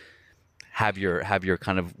to have your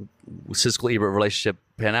kind of Siskel Ebert relationship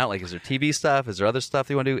pan out? Like, is there TV stuff? Is there other stuff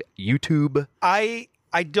that you want to do? YouTube? I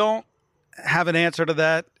don't have an answer to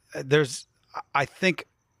that. I think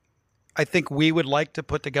we would like to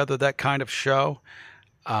put together that kind of show.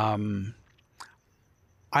 I'm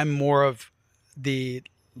more of the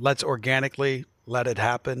let's organically let it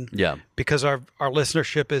happen. Yeah. Because our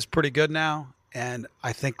listenership is pretty good now, and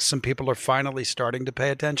I think some people are finally starting to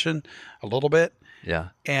pay attention a little bit. Yeah.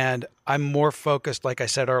 And I'm more focused, like I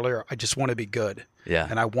said earlier, I just want to be good. Yeah.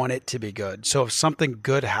 And I want it to be good. So if something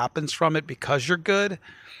good happens from it because you're good,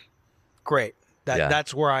 great.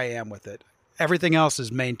 That's where I am with it. Everything else is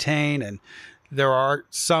maintain, and there are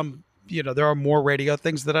some, there are more radio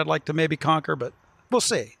things that I'd like to maybe conquer, but we'll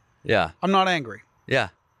see. Yeah. I'm not angry. Yeah.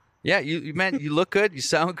 Yeah, you man, you look good. You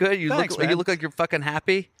sound good. You look like you're fucking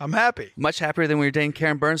happy. I'm happy. Much happier than when you're dating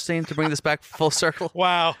Karen Bernstein, to bring this back full circle.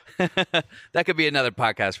 Wow. That could be another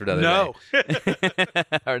podcast for another day.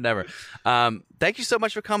 Or never. Thank you so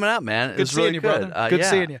much for coming out, man. It was seeing really you, good. brother. Good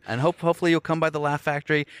seeing you. And hopefully you'll come by the Laugh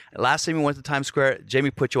Factory. Last time we went to Times Square,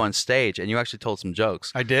 Jamie put you on stage, and you actually told some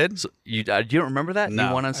jokes. I did? So you don't remember that? No.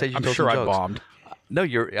 You went on stage, I'm sure I bombed. No,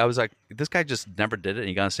 I was like, this guy just never did it, and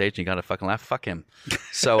he got on stage and he got a fucking laugh. Fuck him.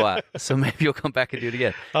 So maybe you'll come back and do it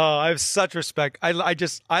again. Oh, I have such respect. I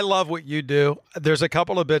love what you do. There's a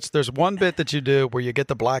couple of bits. There's one bit that you do where you get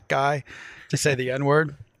the black guy to say the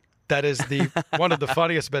N-word. That is one of the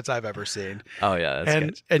funniest bits I've ever seen. Oh yeah, that's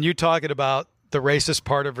good. And you talking about the racist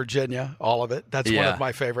part of Virginia, all of it. That's one of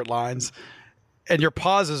my favorite lines. And your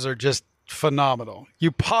pauses are just phenomenal. You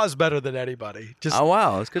pause better than anybody. Just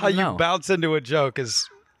wow, that's good. How you bounce into a joke is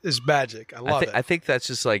magic. I love it. I think that's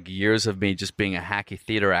just like years of me just being a hacky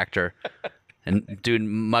theater actor and doing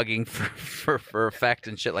mugging for effect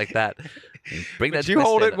and shit like that. But you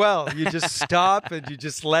hold it well. You just stop and you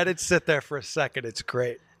just let it sit there for a second. It's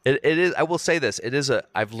great. It is. I will say this.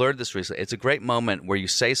 I've learned this recently. It's a great moment where you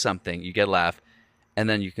say something, you get a laugh, and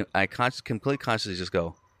then you can. I completely consciously just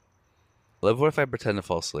go, "What if I pretend to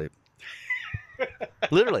fall asleep?"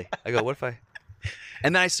 Literally, I go, "What if I?"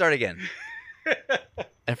 And then I start again.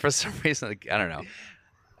 And for some reason, I don't know.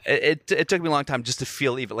 It took me a long time just to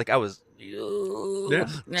feel even like I was. Yeah.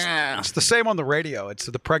 It's the same on the radio. It's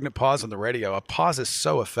the pregnant pause on the radio. A pause is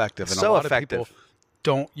so effective, and so a lot of people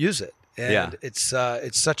don't use it. And it's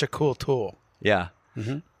such a cool tool. Yeah.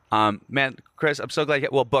 Mm-hmm. Man, Chris, I'm so glad.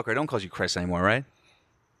 Booker, don't call you Chris anymore, right?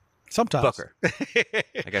 Sometimes. Booker.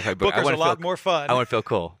 Booker's a lot more fun. I want to feel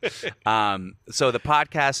cool. So the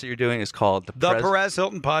podcast that you're doing is called The Perez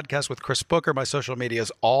Hilton Podcast with Chris Booker. My social media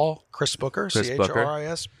is all Chris Booker.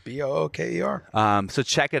 CHRISBOOKER. So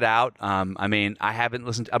check it out. I mean, I haven't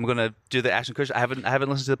listened. I'm going to do the Ashton Kutcher. I haven't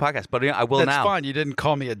listened to the podcast, but I will now. That's fine. You didn't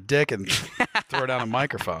call me a dick and throw down a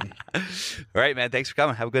microphone. All right, man. Thanks for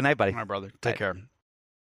coming. Have a good night, buddy. All right, brother. Take care.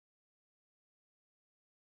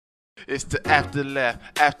 It's the Afterlaugh,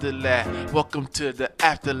 Afterlaugh. Welcome to the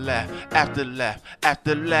Afterlaugh, Afterlaugh,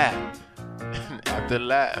 Afterlaugh.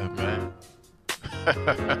 Afterlaugh, man.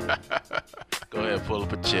 Go ahead, pull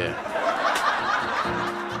up a chair.